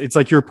 yeah, it's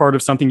like you're part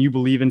of something, you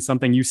believe in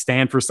something, you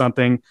stand for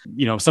something,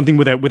 something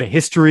with a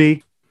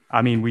history.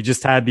 I mean, we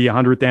just had the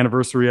 100th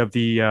anniversary of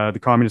the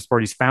Communist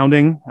Party's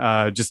founding.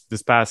 It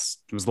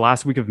was the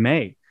last week of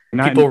May.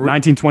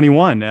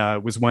 1921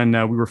 was when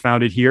we were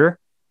founded here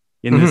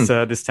in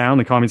this town,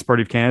 the Communist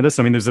Party of Canada.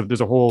 So I mean, there's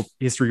a whole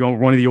history going.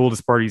 One of the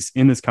oldest parties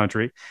in this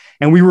country,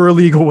 and we were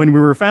illegal when we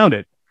were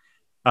founded.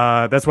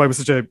 That's why it was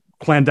such a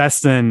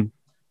clandestine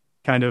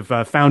kind of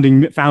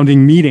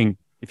founding meeting,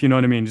 if you know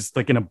what I mean, just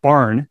like in a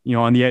barn,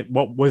 on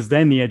what was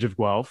then the edge of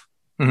Guelph,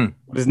 what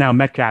is now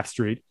Metcalfe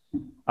Street.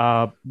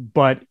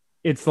 But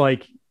it's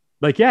like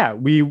yeah,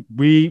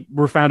 we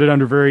were founded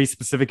under very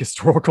specific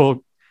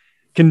historical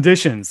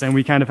conditions, and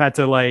we kind of had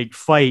to like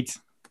fight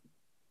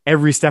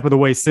every step of the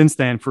way since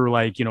then for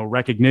like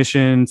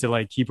recognition, to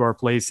like keep our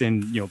place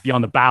in be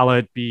on the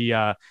ballot, be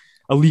a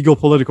legal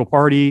political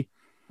party,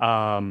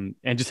 and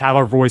just have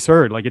our voice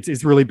heard. Like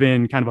it's really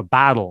been kind of a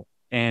battle,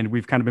 and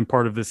we've kind of been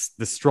part of this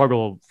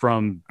struggle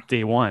from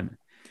day one.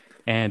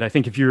 And I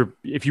think if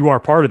you are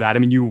part of that, I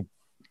mean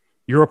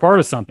you're a part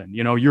of something.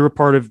 You're a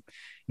part of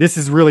this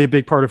is really a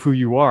big part of who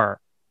you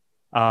are.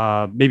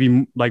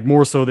 Maybe like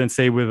more so than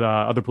say with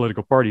other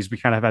political parties. We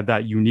kind of had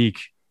that unique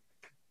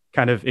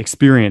kind of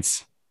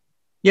experience.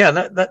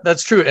 Yeah,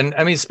 that's true. And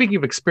I mean, speaking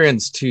of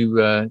experience,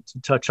 to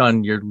touch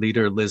on your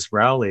leader, Liz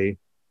Rowley,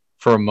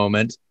 for a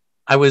moment,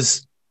 I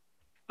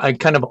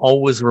kind of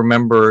always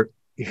remember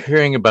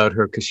hearing about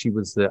her because she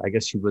was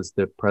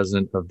the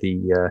president of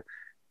the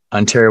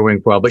Ontario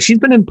Wing for a while, but she's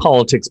been in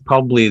politics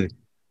probably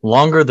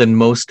longer than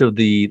most of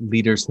the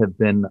leaders have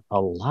been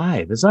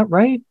alive. Is that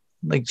right?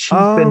 Like she's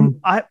been.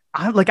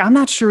 I'm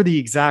not sure the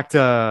exact.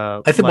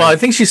 I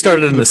think she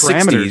started in the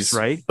 60s,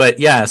 right? But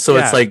yeah, so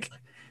it's like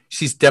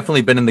she's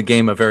definitely been in the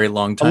game a very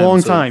long time. A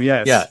long time,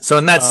 yes. Yeah. So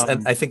and that's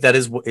and I think that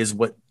is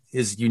what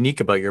is unique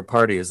about your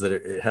party, is that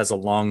it has a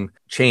long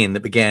chain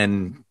that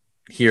began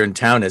here in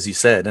town, as you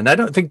said. And I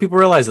don't think people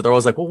realize that. They're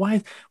always like, well,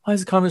 why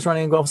is the Communists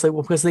running in Guelph? It's like,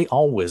 well, because they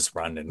always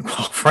run in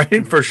Guelph,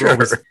 right? For sure.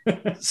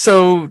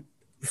 So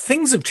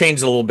things have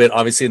changed a little bit,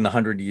 obviously, in the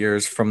 100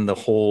 years from the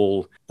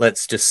whole,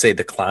 let's just say,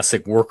 the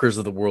classic workers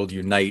of the world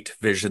unite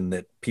vision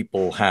that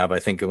people have. I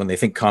think when they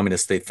think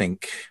communist, they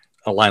think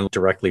a line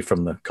directly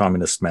from the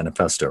Communist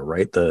Manifesto,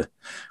 right? The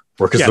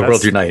workers of the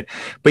world unite.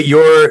 But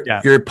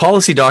your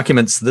policy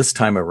documents this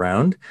time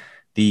around,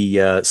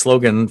 the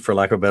slogan, for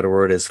lack of a better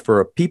word, is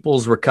for a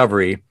people's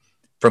recovery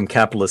from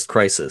capitalist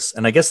crisis.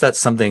 And I guess that's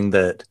something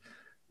that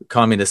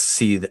communists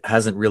see that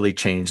hasn't really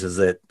changed, is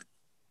that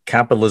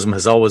capitalism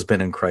has always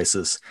been in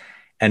crisis.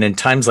 And in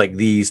times like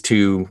these,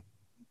 to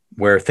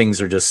where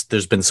things are just,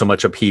 there's been so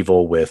much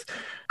upheaval with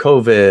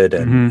COVID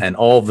and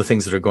all of the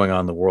things that are going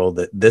on in the world,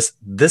 that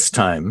this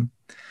time,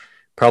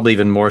 probably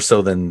even more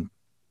so than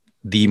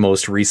the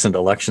most recent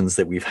elections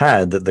that we've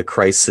had, that the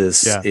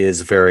crisis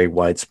is very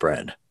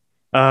widespread.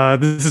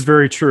 This is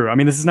very true. I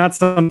mean, this is not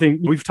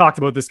something we've talked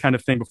about this kind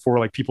of thing before,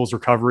 like people's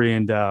recovery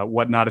and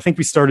whatnot. I think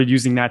we started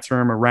using that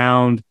term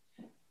around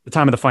the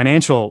time of the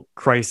financial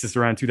crisis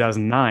around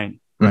 2009,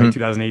 right?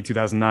 2008,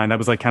 2009. That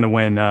was like kind of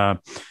when,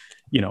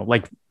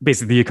 like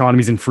basically the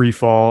economy's in free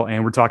fall,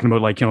 and we're talking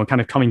about like,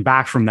 kind of coming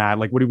back from that.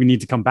 Like, what do we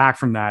need to come back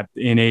from that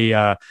in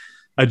a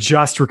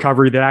just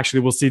recovery that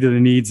actually will see to the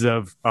needs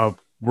of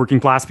working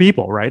class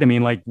people, right? I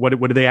mean, like what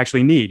do they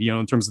actually need,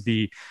 in terms of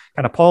the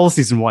kind of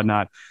policies and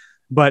whatnot.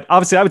 But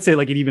obviously I would say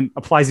like it even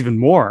applies even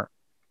more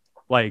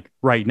like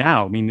right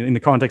now. I mean, in the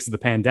context of the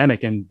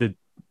pandemic and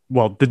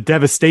the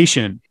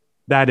devastation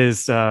that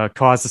is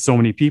caused to so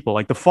many people,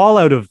 like the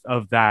fallout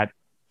of that,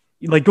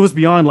 like goes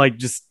beyond like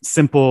just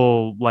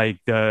simple like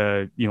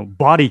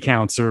body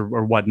counts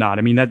or whatnot.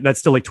 I mean that's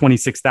still like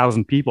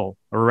 26,000 people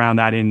around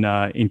that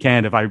in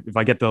Canada if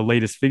I get the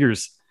latest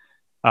figures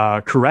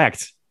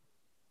correct.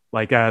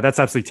 Like that's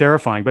absolutely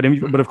terrifying. But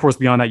of course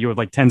beyond that you have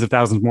like tens of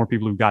thousands more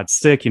people who got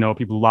sick. People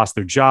who lost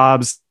their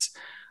jobs.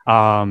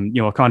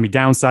 Economy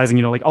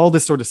downsizing. Like all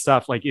this sort of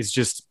stuff like is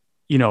just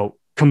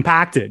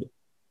compacted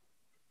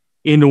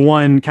into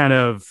one kind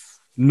of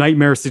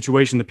nightmare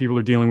situation that people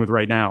are dealing with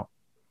right now.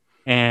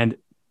 And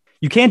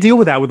you can't deal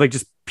with that with like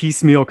just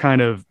piecemeal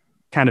kind of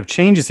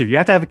changes here. You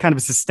have to have a kind of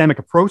a systemic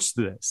approach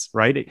to this,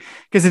 right?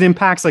 Because it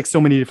impacts like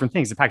so many different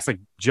things. It impacts like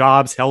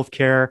jobs,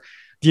 healthcare,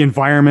 the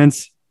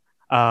environment.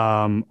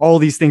 All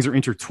these things are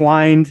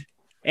intertwined,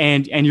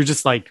 and you're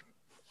just like,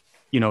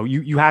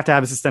 you have to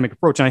have a systemic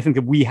approach. And I think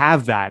that we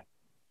have that.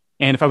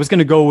 And if I was going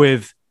to go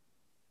with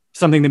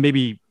something that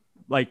maybe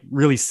like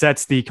really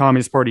sets the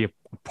Communist Party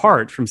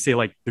apart from say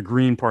like the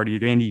Green Party,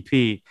 the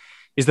NDP,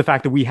 is the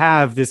fact that we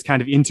have this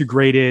kind of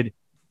integrated,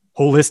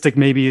 holistic,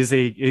 maybe is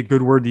a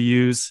good word to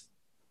use,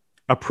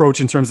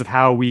 approach in terms of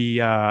how we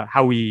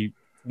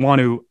want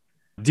to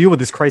deal with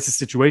this crisis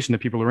situation that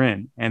people are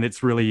in. And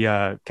it's really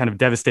kind of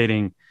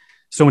devastating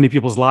so many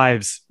people's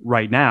lives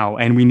right now.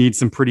 And we need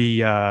some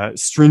pretty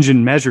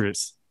stringent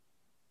measures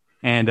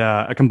and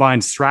a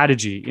combined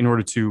strategy in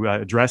order to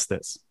address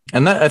this.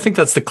 And I think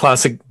that's the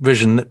classic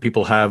vision that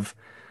people have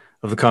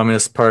of the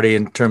Communist Party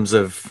in terms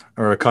of,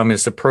 or a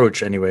communist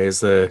approach anyway,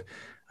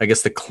 I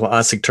guess the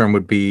classic term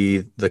would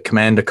be the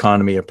command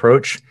economy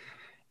approach.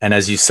 And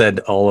as you said,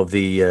 all of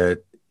the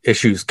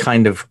issues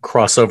kind of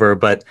cross over.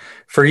 But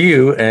for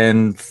you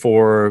and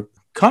for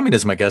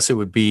communism, I guess it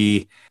would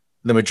be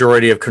the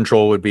majority of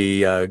control would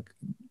be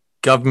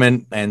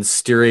government and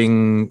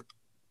steering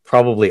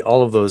probably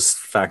all of those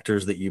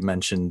factors that you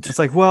mentioned. It's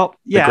like, well,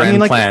 yeah, the grand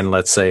like, plan,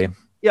 let's say.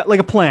 Yeah,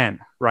 like a plan,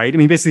 right? I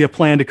mean, basically a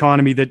planned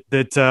economy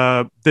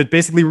that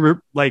basically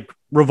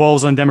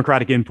revolves on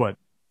democratic input.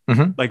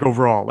 Like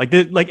overall,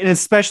 and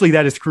especially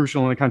that is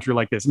crucial in a country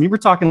like this. I mean, we're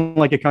talking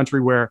like a country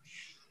where,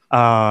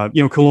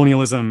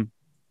 colonialism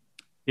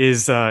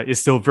is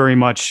still very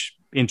much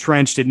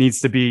entrenched. It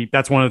needs to be,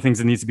 that's one of the things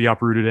that needs to be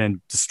uprooted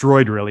and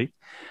destroyed really.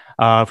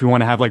 If we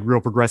want to have like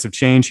real progressive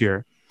change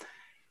here.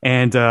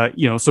 And,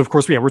 so of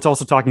course, we're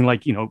also talking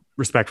like,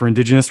 respect for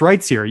indigenous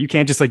rights here. You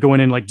can't just like go in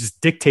and like just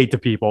dictate to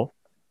people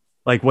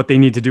like what they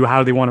need to do,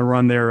 how they want to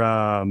run their,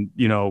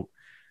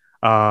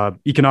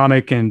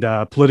 economic and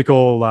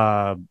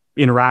political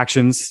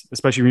interactions,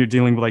 especially when you're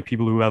dealing with like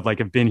people who have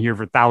been here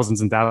for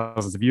thousands and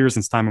thousands of years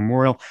since time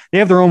immemorial. They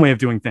have their own way of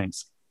doing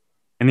things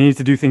and they need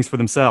to do things for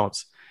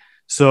themselves.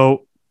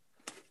 So,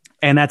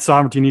 and that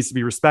sovereignty needs to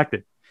be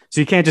respected.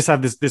 So you can't just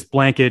have this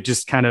blanket,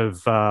 just kind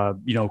of,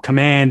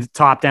 command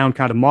top down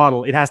kind of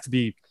model. It has to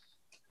be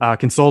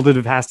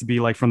consultative. It has to be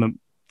like from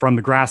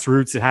the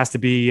grassroots. It has to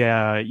be,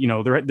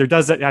 there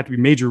does have to be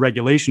major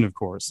regulation, of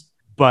course,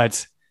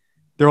 but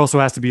there also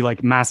has to be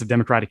like massive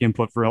democratic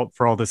input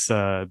for all this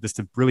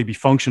to really be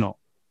functional.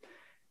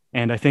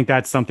 And I think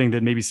that's something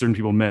that maybe certain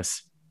people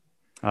miss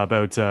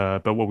about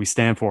what we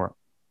stand for.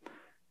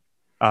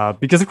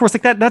 Because of course,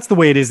 like that's the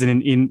way it is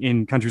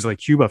in countries like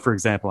Cuba, for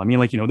example. I mean,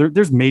 like,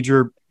 there's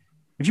major,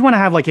 if you want to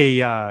have like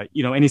a,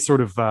 any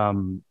sort of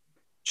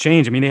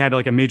change, I mean, they had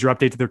like a major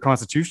update to their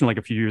constitution like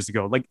a few years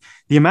ago. Like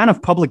the amount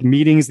of public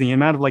meetings, the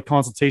amount of like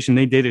consultation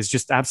they did is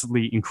just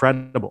absolutely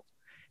incredible.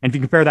 And if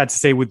you compare that to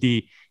say with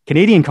the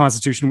Canadian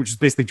Constitution, which is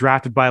basically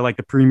drafted by like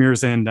the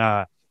premiers and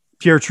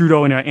Pierre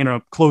Trudeau in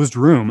a closed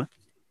room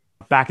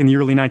back in the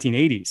early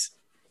 1980s,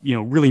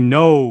 really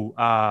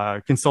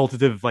no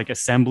consultative like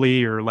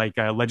assembly or like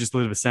a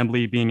legislative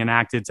assembly being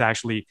enacted to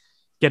actually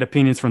get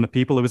opinions from the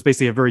people. It was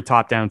basically a very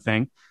top down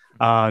thing.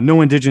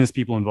 No indigenous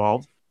people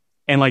involved.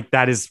 And like,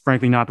 that is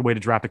frankly not the way to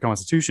draft a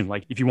constitution.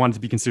 Like if you want it to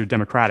be considered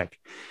democratic.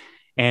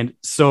 And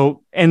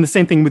so, and the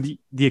same thing with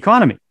the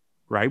economy,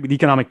 right? With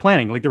economic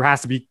planning, like there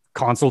has to be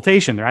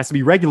consultation. There has to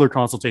be regular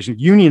consultation.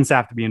 Unions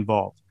have to be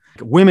involved.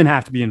 Women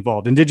have to be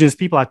involved. Indigenous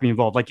people have to be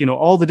involved. Like,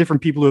 all the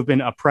different people who have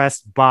been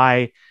oppressed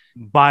by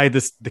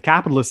the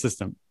capitalist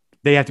system,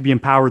 they have to be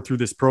empowered through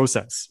this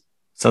process.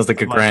 Sounds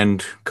like a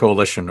grand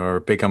coalition or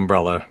a big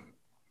umbrella.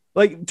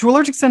 Like, to a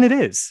large extent, it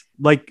is.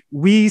 Like,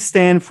 we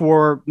stand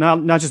for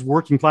not just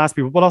working class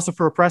people, but also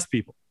for oppressed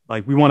people.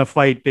 Like, we want to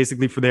fight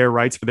basically for their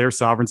rights, for their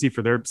sovereignty,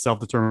 for their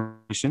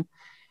self-determination.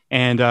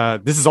 And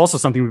this is also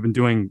something we've been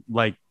doing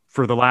like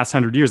for the last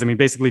 100 years. I mean,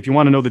 basically, if you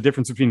want to know the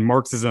difference between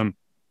Marxism,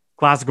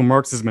 classical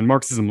Marxism, and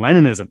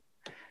Marxism-Leninism,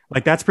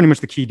 like that's pretty much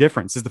the key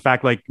difference is the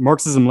fact like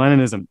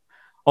Marxism-Leninism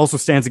also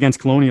stands against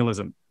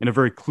colonialism in a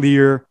very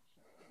clear,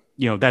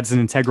 that's an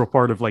integral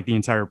part of like the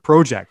entire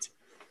project.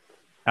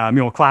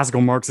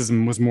 Classical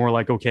Marxism was more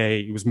like,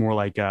 it was more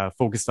like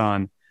focused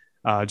on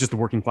just the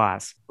working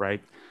class, right?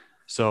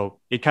 So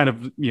it kind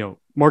of,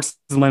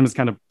 Marxism-Leninism has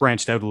kind of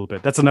branched out a little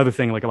bit. That's another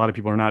thing like a lot of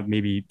people are not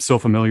maybe so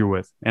familiar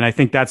with. And I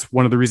think that's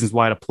one of the reasons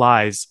why it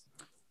applies.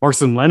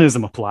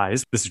 Marxism-Leninism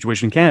applies the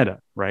situation in Canada,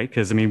 right?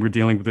 Because, I mean, we're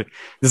dealing with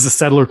this is a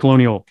settler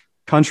colonial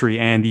country,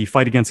 and the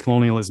fight against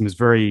colonialism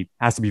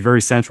has to be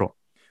very central.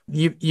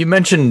 You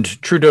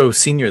mentioned Trudeau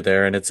Sr.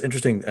 there, and it's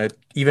interesting.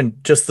 Even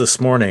just this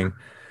morning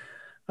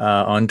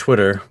on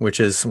Twitter,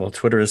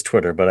 Twitter is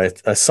Twitter,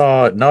 but I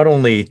saw not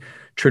only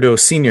Trudeau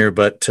Sr.,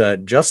 but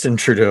Justin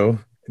Trudeau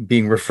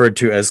being referred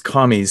to as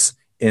commies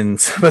in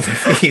some of the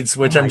feeds,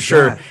 which I'm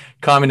sure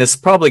communists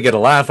probably get a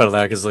laugh out of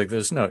that because like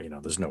there's no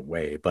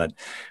way. But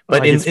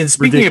in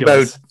speaking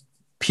ridiculous. About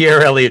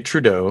Pierre Elliott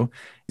Trudeau,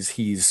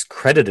 he's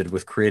credited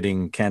with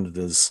creating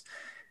Canada's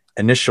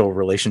initial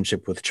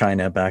relationship with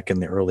China back in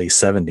the early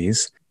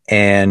 70s.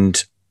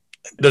 And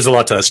there's a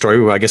lot to that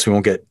story. I guess we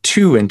won't get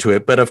too into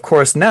it. But of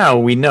course, now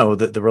we know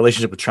that the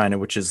relationship with China,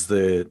 which is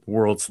the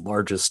world's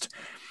largest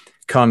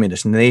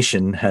communist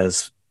nation,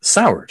 has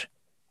soured.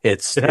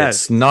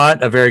 It's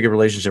not a very good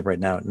relationship right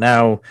now.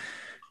 Now,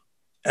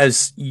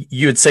 as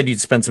you had said, you'd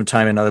spent some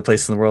time in other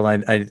places in the world.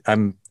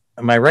 Am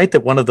I right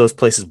that one of those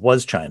places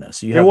was China?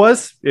 So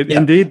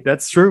indeed,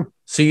 that's true.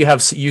 So you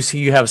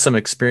have some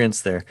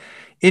experience there.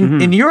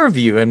 In your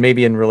view, and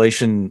maybe in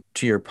relation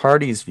to your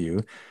party's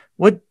view,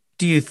 what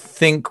do you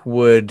think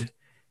would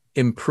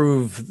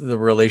improve the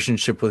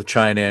relationship with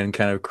China and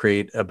kind of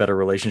create a better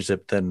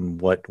relationship than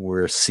what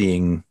we're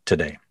seeing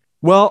today?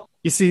 Well,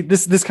 you see,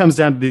 this comes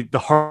down to the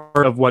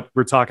heart of what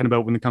we're talking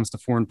about when it comes to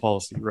foreign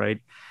policy, right?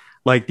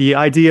 Like the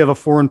idea of a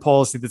foreign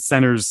policy that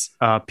centers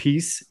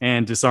peace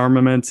and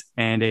disarmament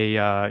and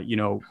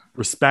a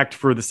respect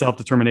for the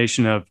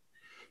self-determination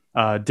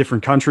of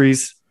different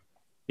countries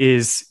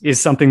is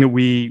something that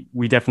we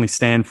definitely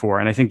stand for.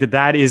 And I think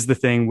that is the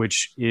thing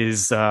which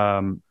is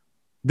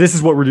this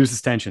is what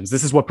reduces tensions.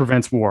 This is what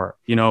prevents war.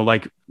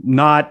 Like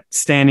not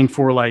standing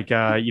for like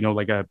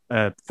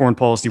a foreign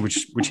policy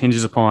which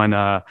hinges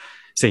upon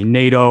say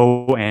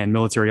NATO and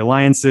military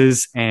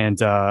alliances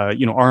and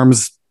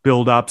arms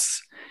buildups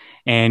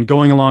and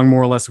going along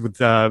more or less with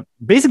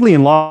basically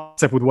in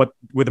lockstep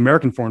with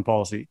American foreign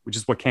policy, which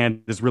is what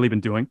Canada has really been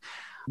doing.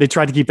 They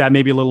tried to keep that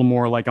maybe a little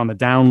more like on the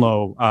down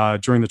low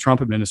during the Trump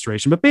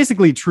administration, but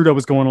basically Trudeau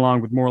was going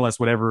along with more or less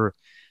whatever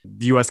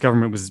the U.S.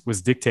 government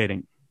was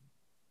dictating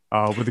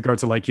with regard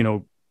to like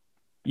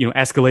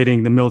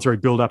escalating the military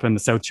buildup in the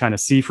South China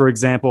Sea, for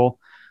example.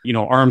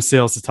 Arms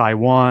sales to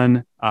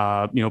Taiwan,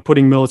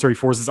 putting military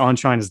forces on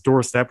China's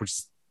doorstep,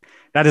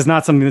 that is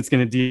not something that's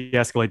going to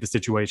de-escalate the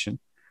situation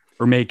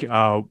or make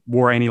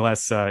war any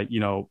less,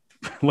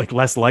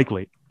 less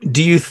likely.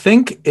 Do you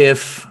think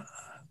if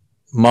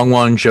Meng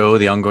Wanzhou,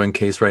 the ongoing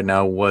case right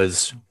now,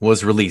 was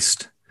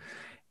released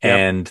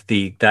and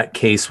that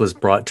case was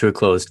brought to a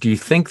close, do you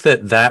think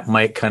that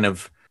might kind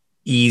of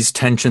ease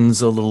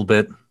tensions a little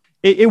bit?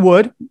 It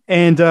would.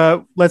 And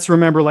let's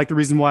remember, like, the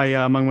reason why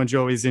Meng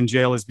Wanzhou is in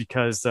jail is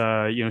because,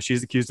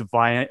 she's accused of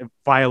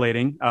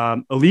violating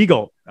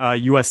illegal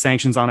U.S.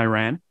 sanctions on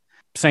Iran,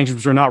 sanctions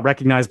which are not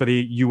recognized by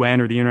the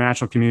UN or the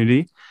international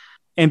community.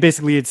 And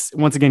basically, it's,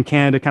 once again,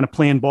 Canada kind of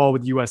playing ball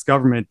with the U.S.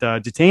 government,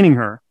 detaining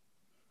her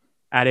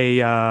at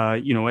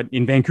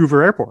in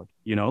Vancouver airport.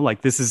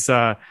 Like this is,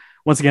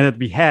 once again, at the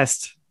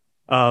behest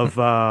of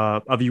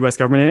the U.S.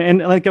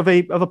 government and like of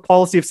a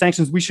policy of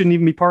sanctions we shouldn't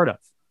even be part of.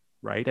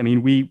 Right. I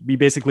mean, we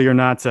basically are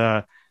not,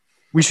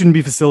 we shouldn't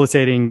be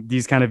facilitating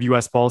these kind of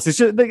U.S. policies.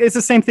 It's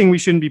the same thing. We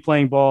shouldn't be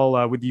playing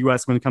ball with the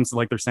U.S. when it comes to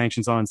like their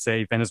sanctions on,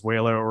 say,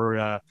 Venezuela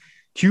or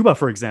Cuba,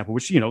 for example,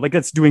 which, like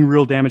that's doing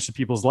real damage to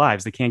people's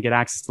lives. They can't get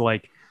access to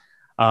like,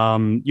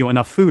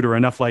 enough food or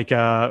enough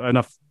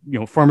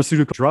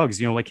pharmaceutical drugs,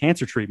 like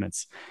cancer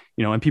treatments,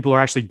 and people are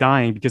actually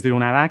dying because they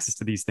don't have access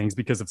to these things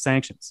because of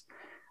sanctions.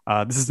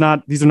 These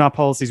are not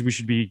policies we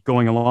should be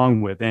going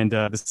along with. And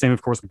the same,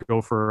 of course, would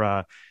go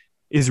for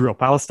Israel,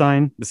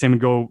 Palestine. The same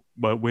would go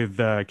with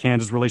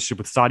Canada's relationship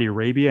with Saudi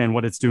Arabia and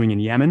what it's doing in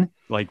Yemen,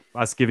 like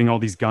us giving all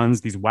these guns,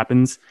 these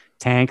weapons,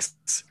 tanks,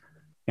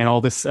 and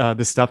all this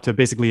stuff to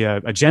basically a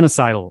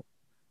genocidal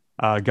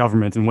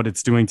government and what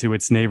it's doing to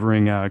its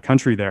neighboring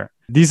country there.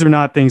 These are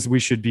not things we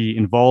should be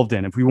involved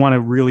in. If we want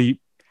to really,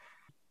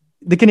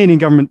 the Canadian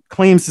government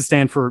claims to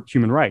stand for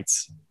human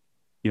rights,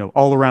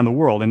 all around the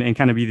world and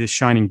kind of be this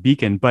shining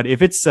beacon. But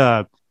if it's,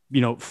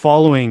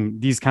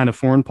 following these kind of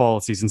foreign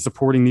policies and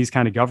supporting these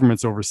kind of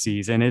governments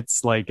overseas, and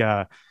it's like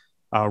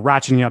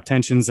ratcheting up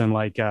tensions and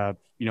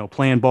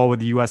playing ball with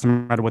the U.S. no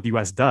matter what the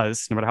U.S.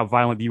 does, no matter how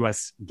violent the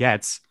U.S.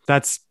 gets.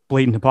 That's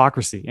blatant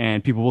hypocrisy,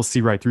 and people will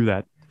see right through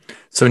that.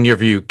 So in your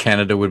view,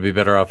 Canada would be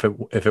better off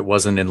if it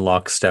wasn't in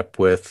lockstep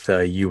with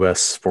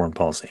U.S. foreign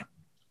policy.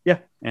 Yeah,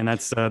 and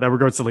that's that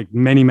regards to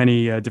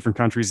many different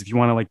countries. If you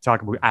want to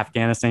talk about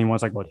Afghanistan, you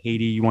want to talk about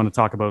Haiti, you want to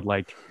talk about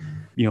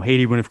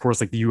Haiti, when of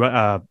course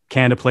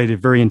Canada played a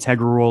very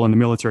integral role in the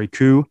military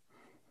coup,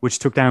 which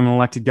took down an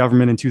elected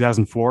government in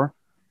 2004.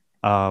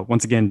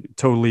 Once again,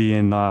 totally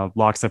in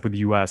lockstep with the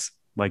U.S.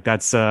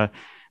 That's not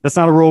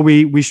a role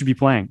we should be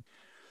playing.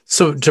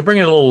 So to bring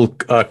it a little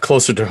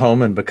closer to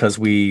home, and because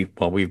we've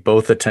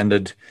both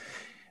attended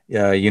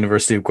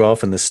University of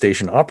Guelph and the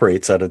station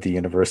operates out of the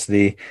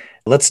university,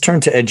 let's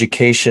turn to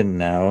education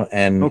now.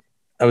 And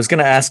I was going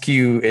to ask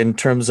you in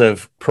terms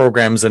of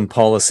programs and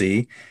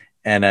policy,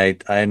 and I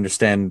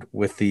understand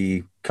with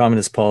the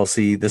communist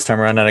policy this time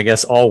around, and I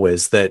guess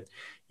always, that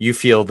you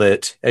feel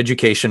that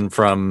education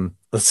from,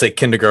 let's say,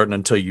 kindergarten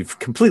until you've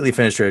completely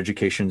finished your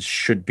education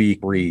should be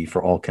free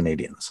for all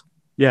Canadians.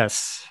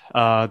 Yes,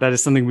 that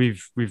is something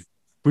we've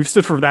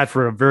stood for that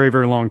for a very,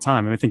 very long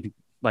time. And I think,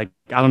 I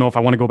don't know if I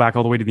want to go back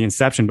all the way to the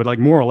inception, but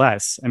more or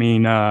less, I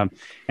mean, and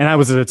I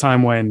was at a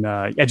time when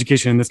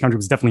education in this country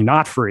was definitely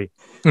not free.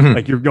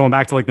 Mm-hmm. You're going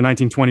back to the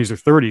 1920s or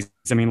 30s.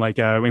 I mean,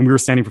 when we were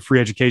standing for free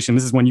education,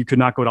 this is when you could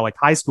not go to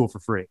high school for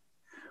free,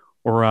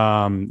 or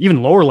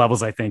even lower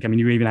levels. I think, I mean,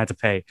 you even had to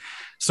pay.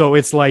 So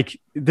it's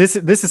this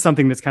is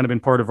something that's kind of been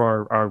part of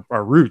our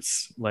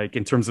roots,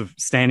 in terms of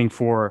standing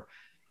for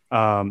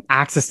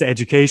access to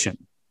education,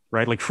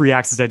 right? Free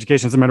access to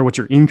education. It doesn't matter what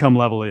your income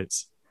level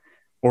is,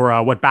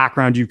 or what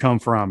background you come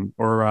from,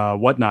 or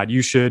whatnot.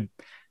 You should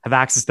have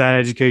access to that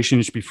education.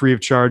 It should be free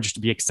of charge, to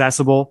be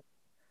accessible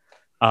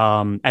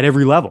at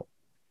every level.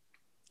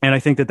 And I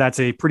think that that's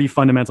a pretty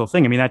fundamental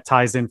thing. I mean, that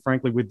ties in,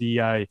 frankly, with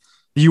the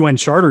UN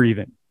Charter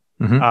even,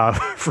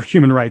 mm-hmm. For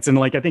human rights. And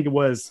I think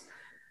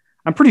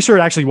I'm pretty sure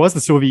it actually was the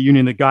Soviet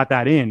Union that got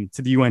that in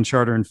to the UN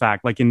Charter, in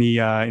fact, in the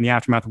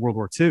aftermath of World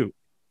War II.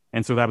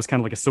 And so that was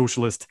kind of a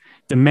socialist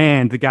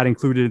demand that got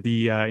included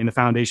in the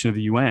foundation of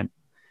the UN.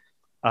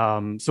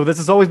 So this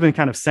has always been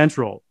kind of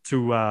central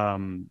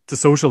to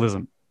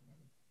socialism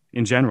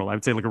in general, I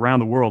would say, around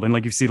the world.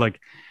 And you see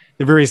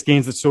the various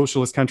gains that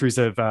socialist countries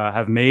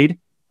have made,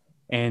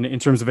 and in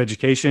terms of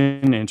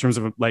education, in terms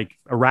of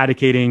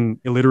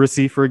eradicating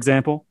illiteracy, for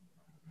example.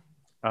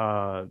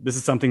 This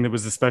is something that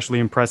was especially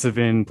impressive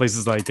in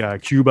places like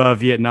Cuba,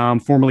 Vietnam,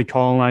 formerly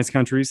colonized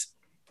countries,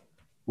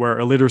 where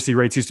illiteracy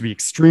rates used to be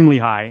extremely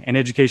high and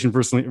education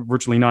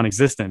virtually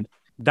non-existent.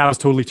 That was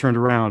totally turned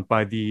around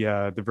by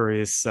the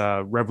various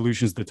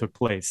revolutions that took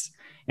place.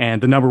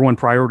 And the number one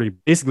priority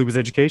basically was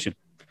education.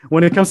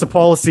 When it comes to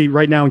policy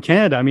right now in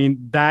Canada, I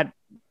mean,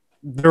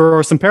 there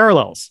are some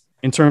parallels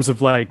in terms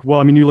of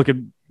you look at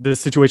the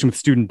situation with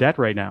student debt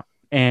right now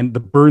and the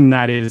burden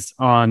that is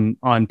on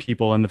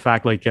people, and the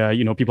fact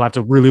people have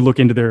to really look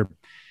into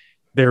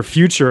their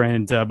future,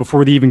 and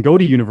before they even go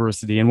to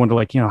university, and wonder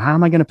how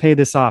am I going to pay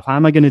this off? How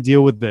am I going to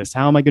deal with this?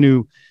 How am I going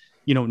to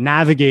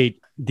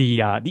navigate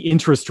the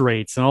interest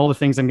rates and all the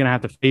things I'm going to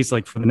have to face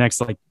for the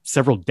next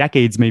several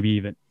decades, maybe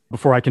even,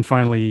 before I can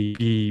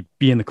finally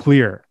be in the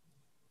clear.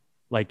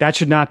 That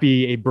should not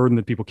be a burden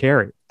that people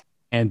carry.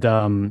 And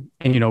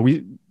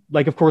we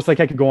of course, I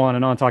could go on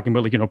and on talking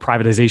about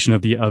privatization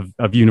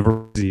of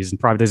universities and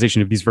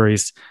privatization of these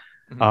various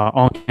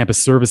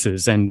on-campus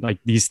services, and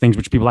these things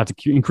which people have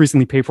to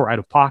increasingly pay for out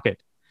of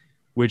pocket,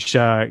 which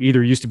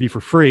either used to be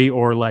for free,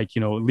 or at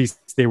least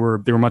they were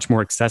much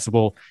more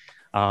accessible.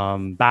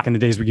 Back in the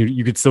days where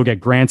you could still get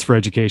grants for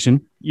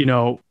education.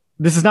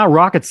 This is not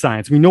rocket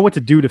science. We know what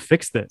to do to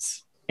fix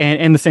this.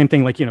 And the same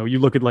thing, you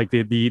look at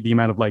the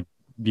amount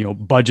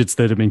of budgets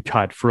that have been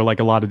cut for a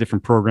lot of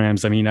different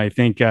programs. I mean, I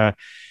think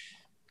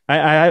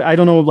I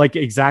don't know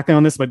exactly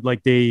on this, but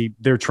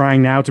they're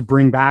trying now to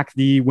bring back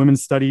the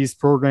women's studies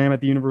program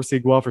at the University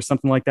of Guelph or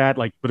something like that.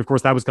 But of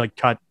course that was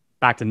cut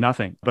back to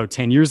nothing about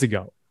 10 years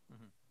ago.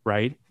 Mm-hmm.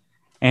 Right.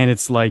 And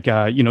it's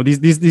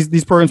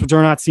these programs which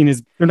are not seen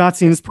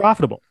as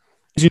profitable.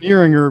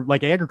 Engineering or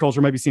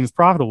agriculture might be seen as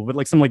profitable,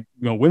 but some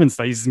women's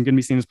studies isn't going to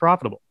be seen as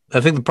profitable. I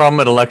think the problem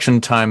at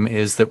election time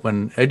is that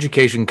when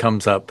education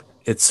comes up,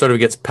 it sort of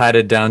gets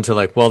patted down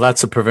to well,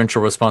 that's a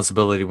provincial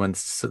responsibility when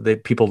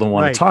people don't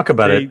want to talk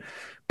about it.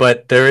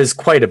 But there is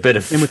quite a bit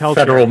of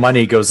federal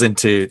money goes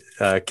into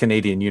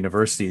Canadian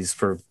universities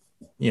for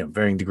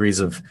varying degrees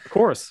of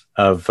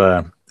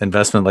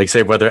investment, say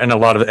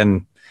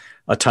and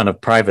a ton of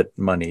private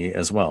money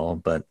as well.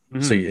 But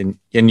mm-hmm. So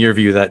in your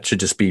view, that should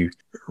just be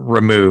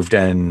removed,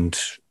 and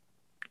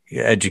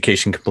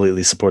education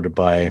completely supported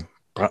by,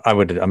 I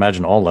would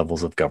imagine, all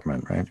levels of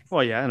government, right?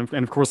 Well, yeah,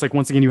 and of course,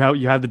 once again, you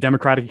have the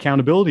democratic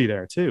accountability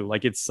there too.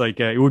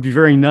 It would be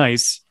very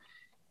nice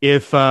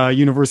if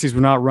universities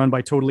were not run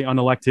by totally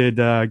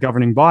unelected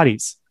governing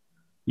bodies,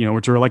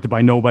 which are elected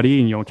by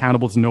nobody and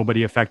accountable to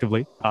nobody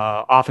effectively,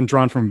 often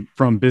drawn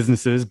from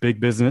businesses, big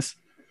business.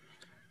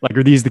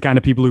 Are these the kind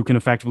of people who can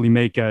effectively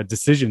make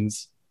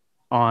decisions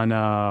on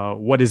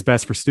what is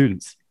best for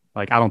students?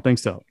 Like, I don't think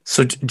so.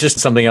 So just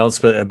something else,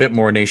 but a bit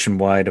more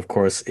nationwide, of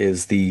course,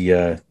 is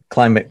the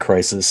climate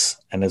crisis.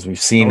 And as we've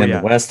seen in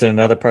the West and in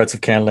other parts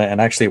of Canada, and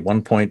actually at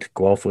one point,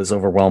 Guelph was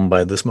overwhelmed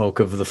by the smoke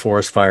of the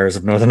forest fires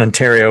of Northern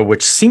Ontario,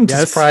 which seemed to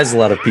surprise a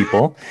lot of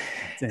people.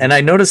 And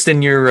I noticed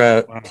in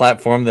your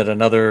platform that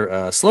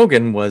another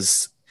slogan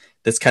was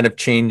that's kind of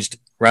changed,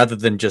 rather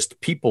than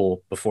just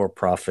people before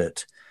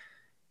profit,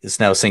 is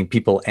now saying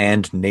people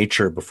and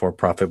nature before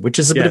profit, which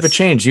is a bit of a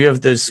change. You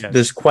have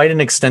there's quite an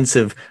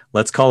extensive,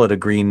 let's call it a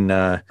green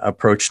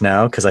approach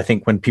now, because I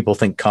think when people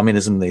think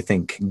communism, they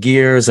think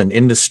gears and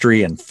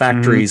industry and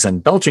factories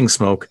and belching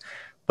smoke,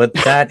 but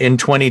that in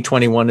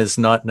 2021 is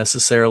not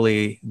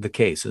necessarily the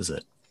case, is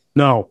it?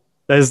 No,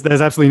 that's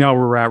absolutely not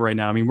where we're at right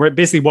now. I mean, we're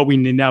basically, what we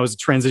need now is a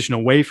transition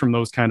away from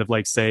those kind of,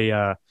 like, say,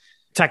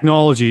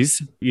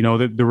 technologies, you know,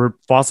 that were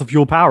fossil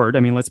fuel powered.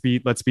 I mean, let's be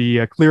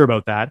clear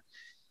about that.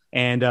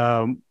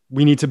 And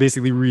we need to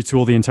basically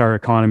retool the entire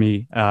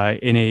economy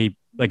in a,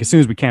 like, as soon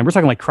as we can. We're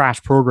talking like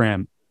crash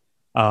program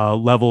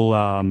level.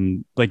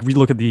 Like, we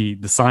look at the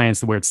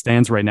science, where it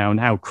stands right now, and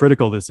how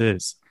critical this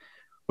is.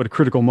 What a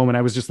critical moment.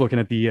 I was just looking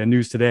at the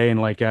news today, and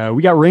like,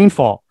 we got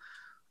rainfall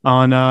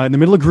on in the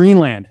middle of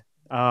Greenland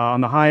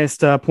on the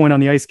highest point on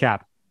the ice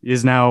cap.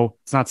 It's not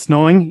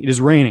snowing, it is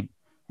raining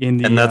and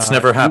that's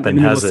never happened,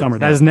 has it? Summer.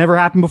 That has never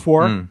happened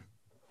before.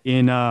 They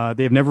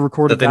have never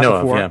recorded that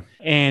before.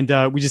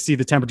 And we just see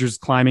the temperatures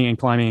climbing and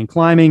climbing and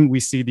climbing. We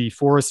see the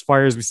forest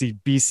fires. We see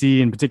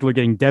BC in particular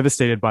getting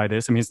devastated by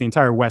this. I mean, it's the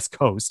entire West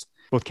Coast,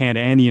 both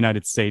Canada and the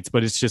United States,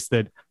 but it's just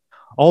that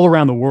all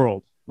around the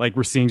world, like,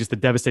 we're seeing just the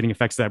devastating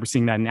effects of that. We're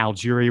seeing that in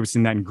Algeria. We're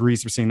seeing that in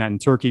Greece. We're seeing that in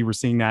Turkey. We're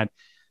seeing that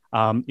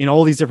in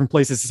all these different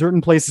places.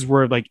 Certain places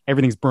where, like,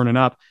 everything's burning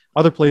up.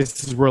 Other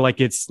places where,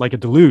 like, it's like a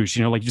deluge,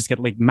 you know, like, you just get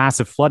like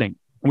massive flooding,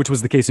 which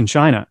was the case in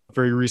China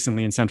very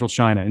recently, in central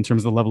China, in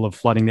terms of the level of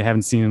flooding they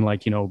haven't seen in,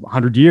 like,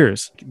 100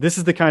 years. This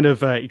is the kind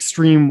of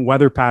extreme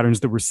weather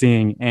patterns that we're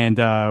seeing. And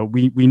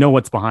we know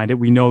what's behind it.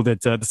 We know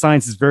that the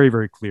science is very,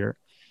 very clear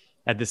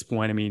at this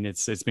point. I mean,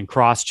 it's been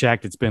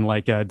cross-checked. It's been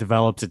like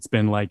developed. It's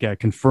been like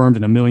confirmed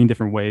in a million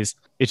different ways.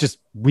 It's just,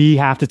 we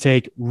have to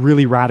take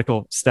really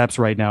radical steps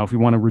right now if we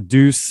want to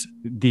reduce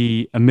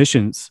the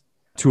emissions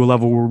to a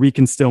level where we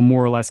can still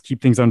more or less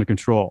keep things under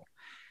control.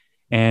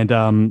 And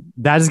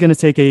that is going to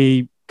take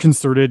a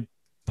concerted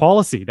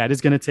policy. That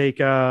is going to take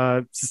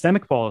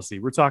systemic policy.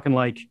 We're talking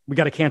like, we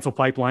got to cancel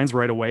pipelines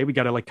right away. We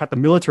got to, like, cut the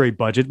military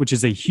budget, which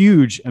is a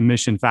huge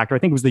emission factor. I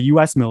think it was the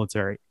U.S.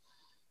 military,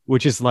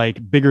 which is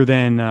like bigger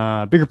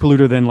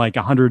polluter than like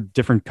 100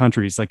 different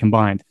countries, like,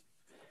 combined.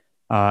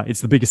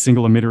 It's the biggest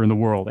single emitter in the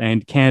world.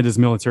 And Canada's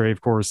military,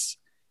 of course,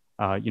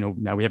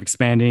 now we have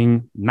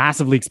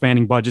massively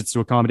expanding budgets to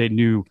accommodate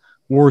new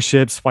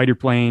warships, fighter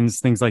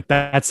planes, things like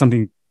that.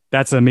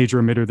 That's a major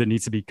emitter that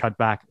needs to be cut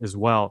back as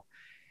well.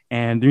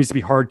 And there needs to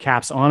be hard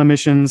caps on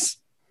emissions.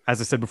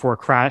 As I said before, a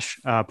crash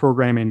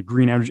program in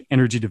green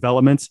energy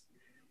development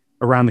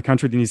around the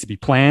country that needs to be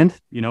planned.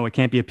 It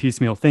can't be a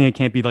piecemeal thing. It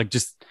can't be like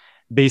just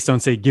based on,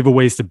 say,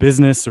 giveaways to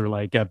business or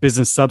like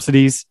business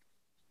subsidies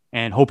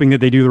and hoping that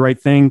they do the right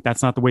thing.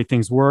 That's not the way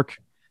things work.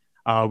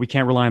 We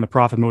can't rely on the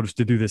profit motives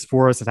to do this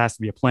for us. It has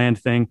to be a planned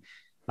thing.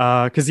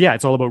 Because,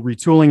 it's all about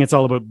retooling. It's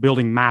all about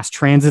building mass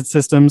transit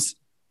systems,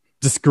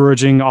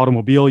 discouraging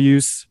automobile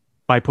use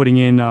by putting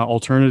in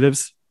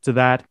alternatives to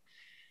that.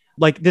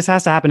 Like, this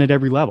has to happen at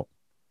every level.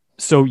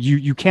 So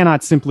you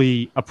cannot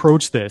simply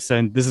approach this.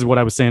 And this is what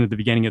I was saying at the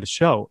beginning of the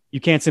show. You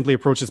can't simply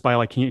approach this by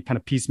like kind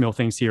of piecemeal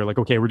things here. Like,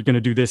 okay, we're going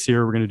to do this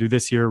here. We're going to do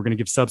this here. We're going to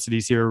give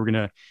subsidies here. We're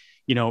going to,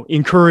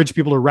 encourage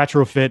people to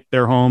retrofit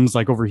their homes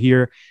like over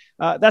here.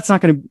 That's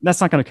not going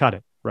to cut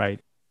it. Right.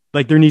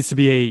 Like, there needs to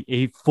be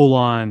a full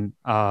on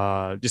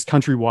just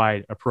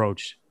countrywide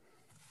approach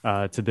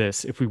to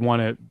this if we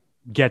want to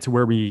get to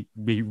where we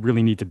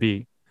really need to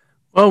be.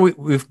 Well,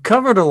 we've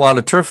covered a lot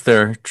of turf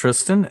there,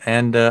 Tristan,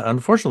 and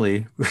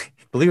unfortunately,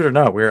 believe it or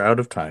not, we're out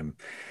of time.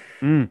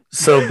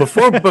 So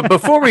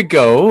before we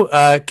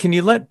go, can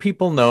you let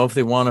people know if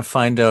they want to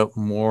find out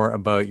more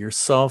about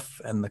yourself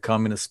and the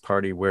Communist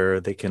Party, where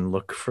they can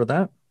look for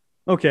that?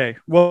 Okay.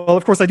 Well,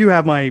 of course, I do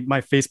have my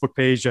Facebook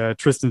page,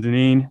 Tristan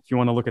Deneen, if you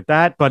want to look at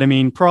that. But I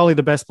mean, probably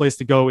the best place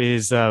to go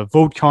is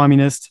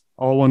votecommunist,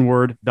 all one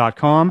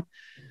word.com.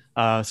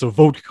 So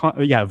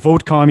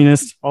vote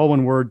communist, all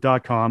one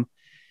word.com.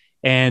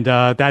 And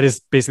that is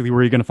basically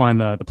where you're going to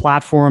find the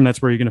platform.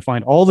 That's where you're going to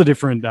find all the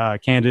different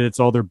candidates,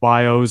 all their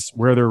bios,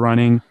 where they're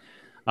running.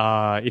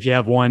 If you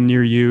have one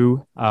near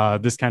you,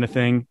 this kind of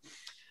thing,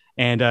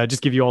 and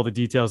just give you all the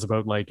details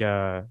about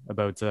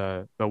about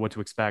what to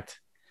expect.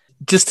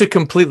 Just to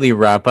completely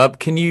wrap up,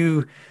 can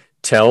you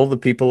tell the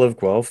people of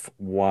Guelph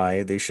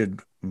why they should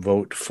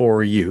vote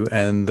for you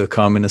and the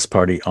Communist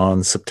Party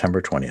on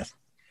September 20th?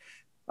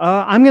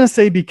 I'm going to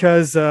say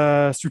because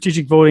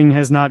strategic voting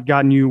has not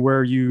gotten you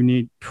where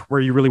you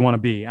really want to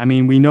be. I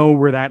mean, we know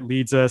where that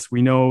leads us.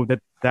 We know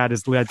that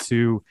has led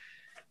to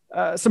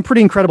some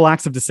pretty incredible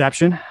acts of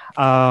deception.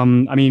 I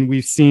mean,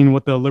 we've seen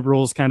what the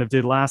Liberals kind of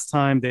did last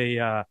time.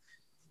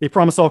 They They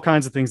promised all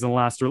kinds of things in the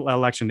last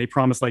election. They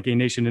promised like a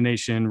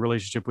nation-to-nation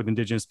relationship with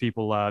Indigenous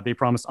people. They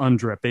promised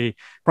UNDRIP. They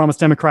promised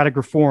democratic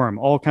reform,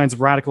 all kinds of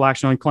radical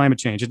action on climate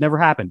change. It never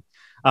happened.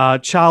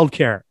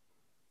 Childcare.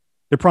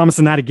 They're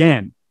promising that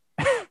again.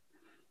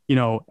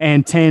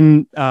 And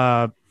 10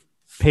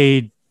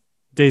 paid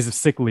days of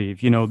sick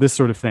leave, this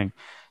sort of thing.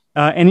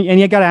 And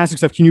you got to ask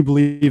yourself, can you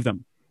believe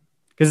them?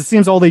 Because it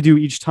seems all they do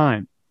each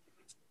time.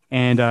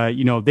 And,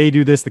 they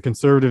do this, the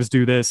conservatives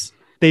do this.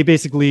 They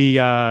basically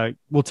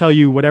will tell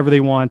you whatever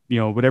they want,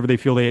 whatever they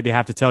feel they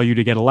have to tell you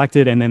to get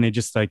elected. And then they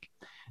just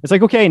it's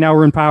like, okay, now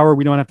we're in power.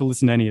 We don't have to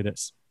listen to any of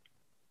this.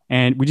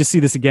 And we just see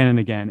this again and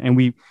again. And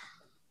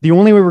the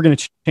only way we're going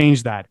to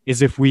change that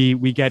is if we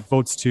get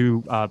votes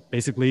to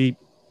basically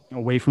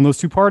away from those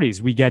two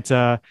parties. We get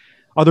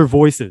other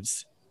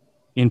voices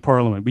in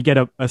Parliament. We get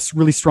a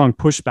really strong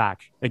pushback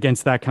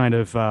against that kind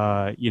of,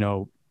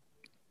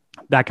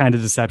 that kind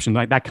of deception,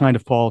 like that kind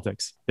of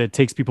politics that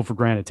takes people for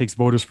granted, takes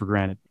voters for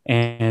granted,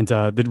 and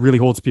that really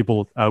holds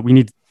people. We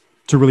need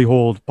to really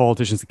hold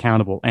politicians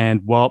accountable.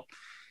 And well,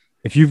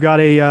 if you've got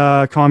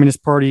a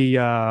Communist Party,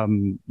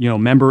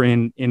 member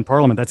in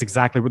Parliament, that's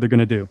exactly what they're going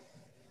to do.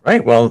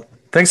 Right. Well,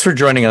 thanks for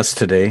joining us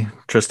today,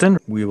 Tristan.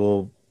 We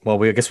will.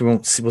 Well, I guess we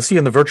won't. We'll see you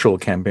on the virtual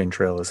campaign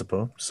trail, I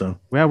suppose. So,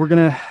 well, we're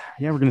gonna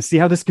see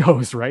how this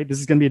goes. Right. This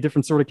is gonna be a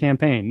different sort of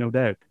campaign, no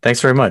doubt.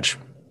 Thanks very much.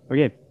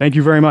 Okay. Thank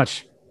you very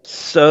much.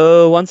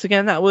 So once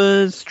again, that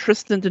was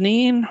Tristan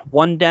Deneen.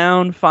 1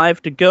 down,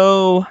 5 to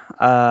go.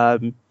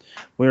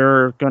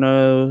 We're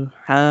gonna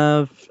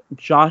have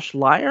Josh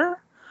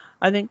Lyer,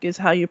 I think is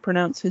how you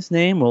pronounce his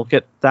name. We'll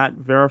get that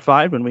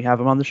verified when we have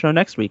him on the show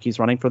next week. He's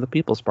running for the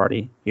People's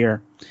Party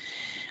here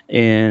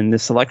in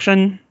this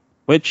election,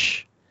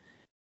 which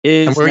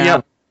is and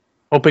we're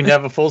hoping to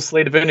have a full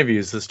slate of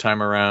interviews this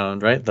time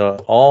around, right?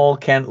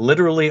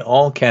 Literally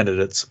all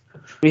candidates.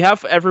 We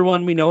have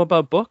everyone we know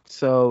about booked,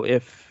 so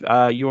if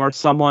you are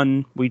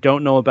someone we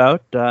don't know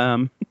about,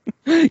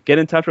 get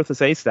in touch with us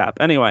ASAP.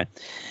 Anyway,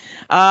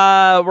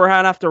 we're going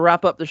to have to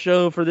wrap up the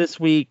show for this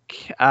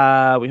week.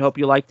 We hope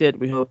you liked it.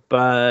 We hope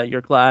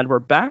you're glad we're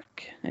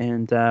back.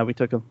 And we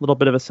took a little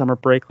bit of a summer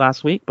break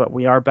last week, but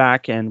we are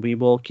back, and we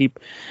will keep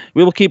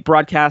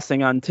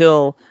broadcasting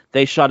until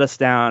they shut us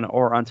down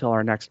or until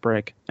our next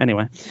break.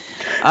 Anyway.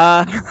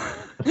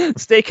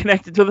 Stay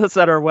connected with us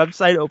at our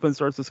website,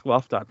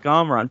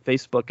 opensourcesguelph.com. We're on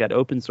Facebook at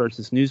Open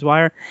Sources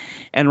Newswire,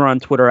 and we're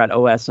on Twitter at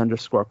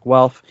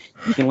OS_Guelph.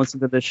 You can listen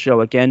to this show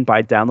again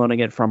by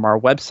downloading it from our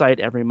website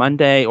every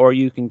Monday, or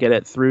you can get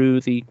it through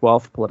the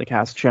Guelph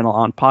Politicast channel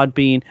on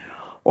Podbean,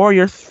 or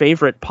your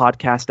favorite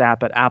podcast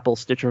app at Apple,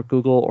 Stitcher,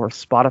 Google, or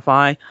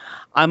Spotify.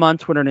 I'm on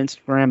Twitter and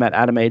Instagram at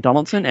Adam A.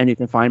 Donaldson, and you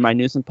can find my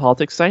news and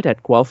politics site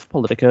at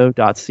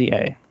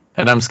guelphpolitico.ca.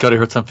 And I'm Scotty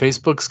Hertz on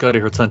Facebook, Scotty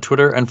Hertz on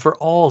Twitter. And for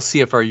all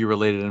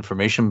CFRU-related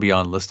information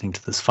beyond listening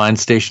to this fine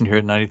station here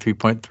at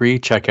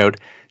 93.3, check out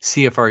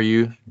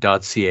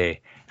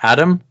cfru.ca.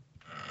 Adam,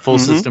 full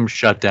system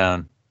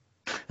shutdown.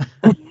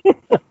 I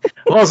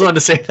also wanted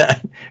to say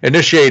that.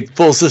 Initiate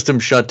full system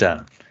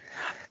shutdown.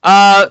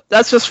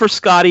 That's just for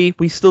Scotty.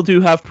 We still do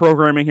have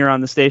programming here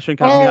on the station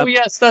coming up. Oh,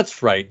 yes,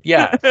 that's right.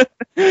 Yeah.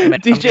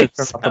 DJ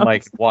turn off the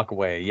mic and walk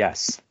away.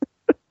 Yes.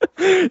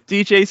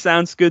 DJ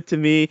Sounds Good to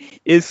Me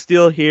is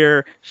still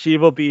here. She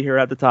will be here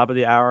at the top of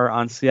the hour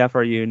on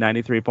CFRU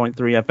 93.3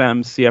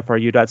 FM,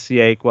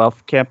 CFRU.ca,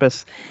 Guelph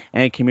Campus,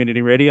 and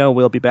Community Radio.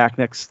 We'll be back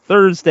next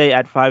Thursday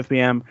at 5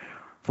 p.m.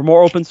 for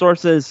more open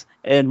sources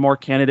and more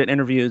candidate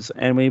interviews,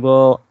 and we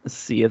will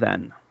see you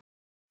then.